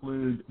actually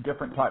include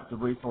different types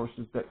of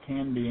resources that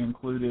can be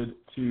included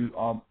to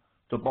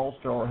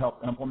bolster or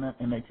help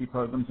implement MAT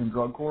programs in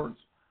drug courts.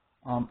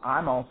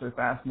 I'm also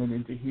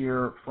fascinated to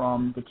hear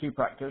from the two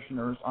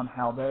practitioners on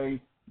how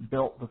they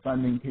built the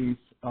funding piece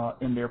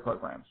in their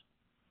programs.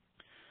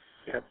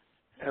 Yep,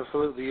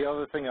 absolutely. The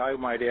other thing I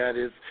might add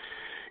is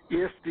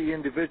if the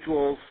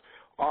individuals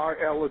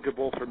are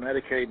eligible for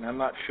Medicaid, and I'm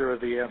not sure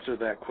of the answer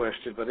to that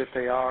question, but if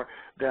they are,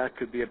 that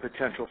could be a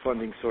potential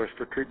funding source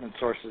for treatment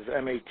sources,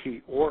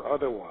 MAT or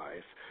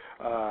otherwise,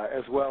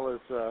 as well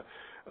as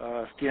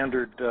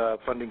standard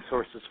funding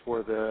sources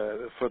for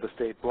the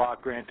state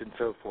block grant and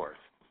so forth.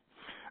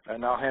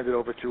 And I'll hand it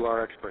over to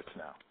our experts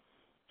now.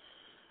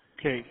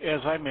 Okay, as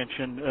I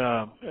mentioned,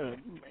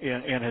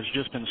 and has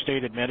just been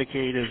stated,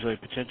 Medicaid is a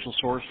potential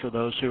source for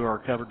those who are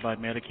covered by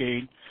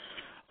Medicaid.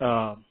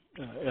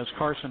 As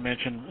Carson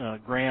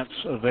mentioned, grants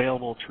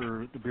available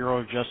through the Bureau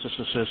of Justice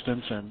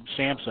Assistance and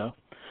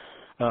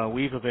SAMHSA.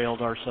 We've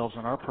availed ourselves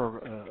in our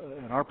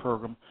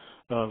program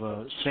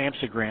of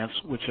SAMHSA grants,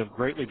 which have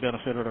greatly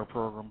benefited our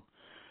program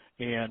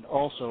and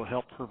also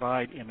help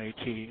provide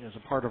MAT as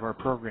a part of our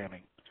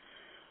programming.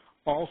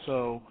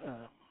 Also,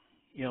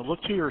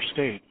 look to your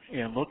state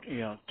and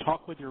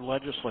talk with your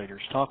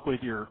legislators, talk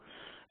with your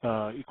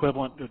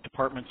equivalent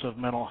departments of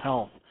mental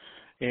health,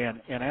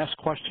 and ask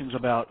questions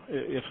about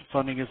if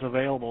funding is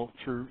available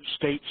through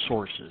state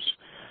sources.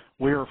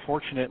 We are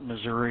fortunate in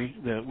Missouri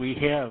that we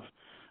have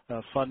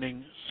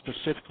funding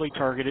specifically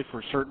targeted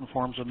for certain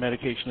forms of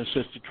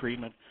medication-assisted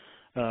treatment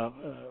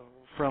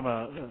from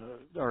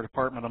our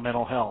Department of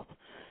Mental Health.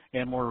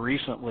 And more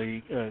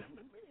recently,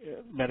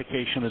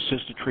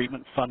 medication-assisted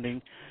treatment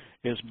funding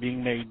is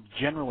being made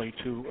generally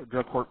to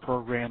drug court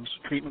programs,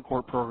 treatment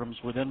court programs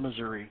within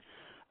Missouri,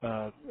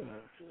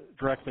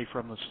 directly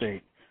from the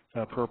state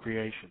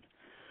appropriation.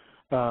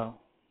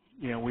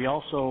 We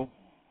also,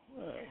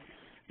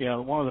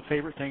 one of the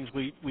favorite things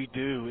we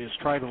do is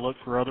try to look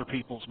for other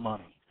people's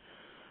money.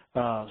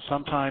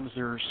 Sometimes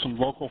there's some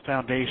local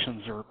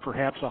foundations or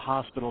perhaps a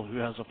hospital who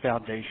has a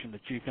foundation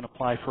that you can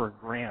apply for a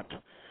grant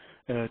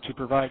to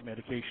provide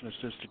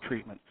medication-assisted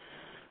treatment.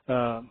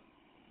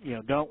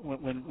 Don't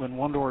when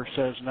one door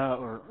says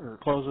no or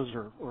closes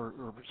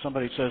or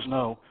somebody says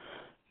no,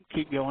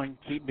 keep going,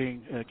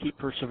 keep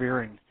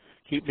persevering,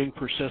 keep being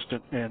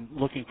persistent and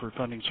looking for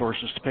funding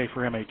sources to pay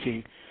for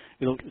MAT.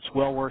 It's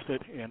well worth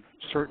it and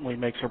certainly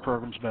makes our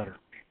programs better.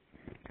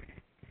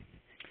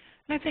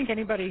 And I think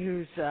anybody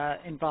who's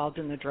involved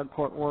in the drug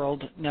court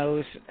world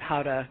knows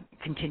how to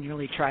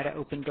continually try to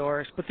open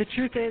doors. But the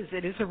truth is,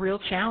 it is a real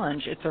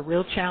challenge. It's a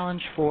real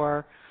challenge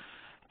for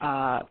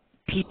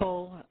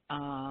people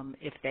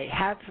if they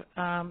have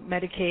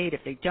Medicaid,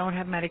 if they don't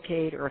have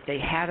Medicaid, or if they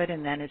have it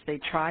and then as they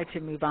try to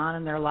move on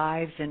in their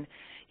lives and,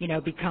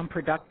 become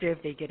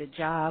productive, they get a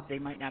job, they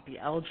might not be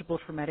eligible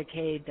for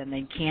Medicaid, then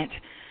they can't,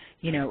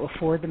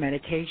 afford the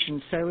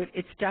medication. So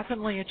it's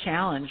definitely a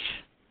challenge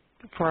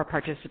for our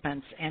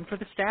participants and for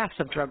the staffs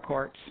of drug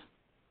courts.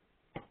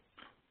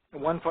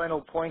 One final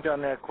point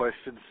on that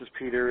question, this is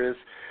Peter, is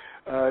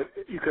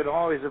you can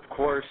always, of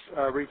course,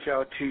 reach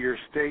out to your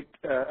state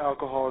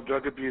alcohol and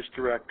drug abuse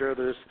director.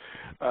 There's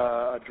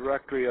a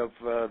directory of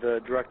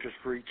the directors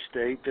for each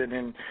state, and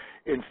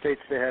in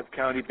states that have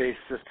county-based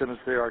systems,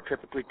 there are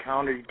typically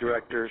county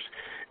directors,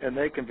 and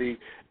they can be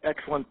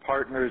excellent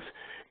partners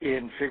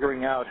in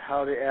figuring out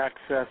how to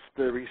access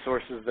the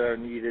resources that are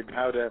needed,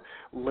 how to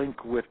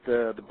link with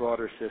the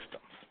broader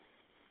systems.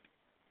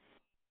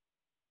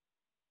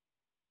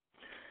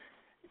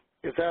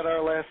 Is that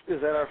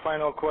our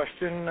final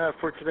question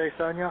for today,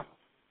 Sonia?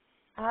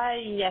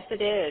 Yes,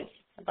 it is.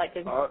 I'd like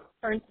to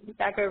turn it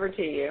back over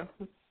to you.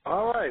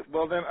 All right.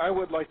 Well, then I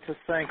would like to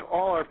thank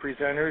all our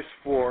presenters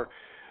for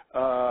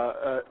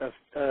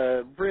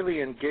a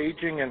really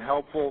engaging and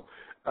helpful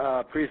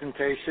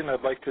presentation.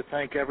 I'd like to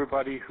thank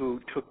everybody who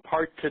took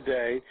part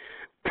today.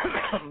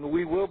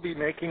 We will be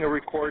making a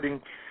recording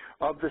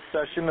of this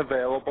session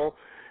available,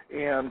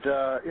 and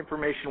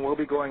information will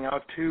be going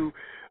out to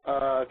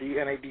the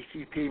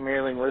NADCP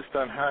mailing list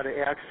on how to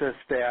access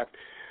that.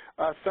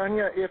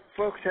 Sonia, if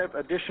folks have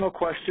additional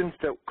questions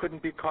that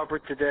couldn't be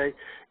covered today,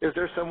 is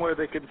there somewhere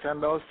they can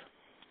send those?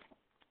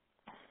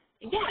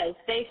 Yes,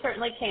 they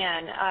certainly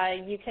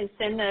can. You can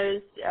send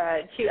those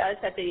to us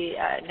at the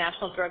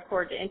National Drug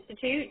Court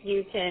Institute.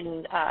 You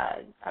can,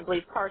 I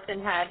believe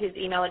Carson had his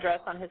email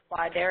address on his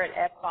slide there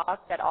at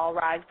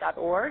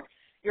ffox@allrise.org.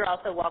 You're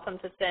also welcome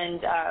to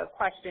send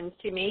questions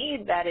to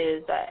me. That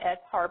is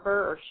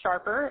sharper or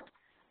sharper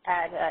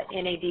at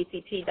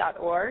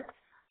nadcp.org.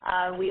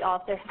 We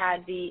also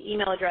had the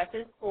email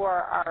addresses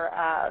for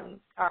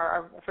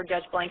for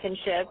Judge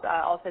Blankenship,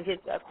 also his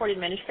court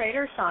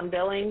administrator, Sean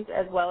Billings,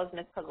 as well as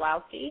Ms.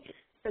 Kozlowski.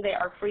 So they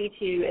are free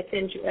to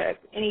send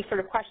any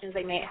sort of questions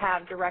they may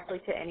have directly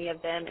to any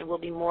of them, and we'll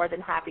be more than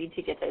happy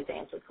to get those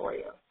answered for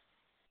you.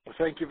 Well,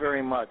 thank you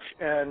very much.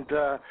 And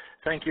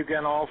thank you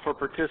again all for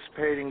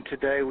participating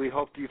today. We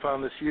hope you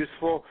found this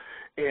useful,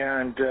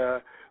 and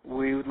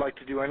we would like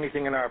to do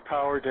anything in our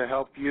power to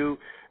help you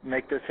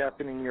make this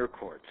happen in your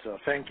court. So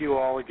thank you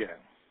all again.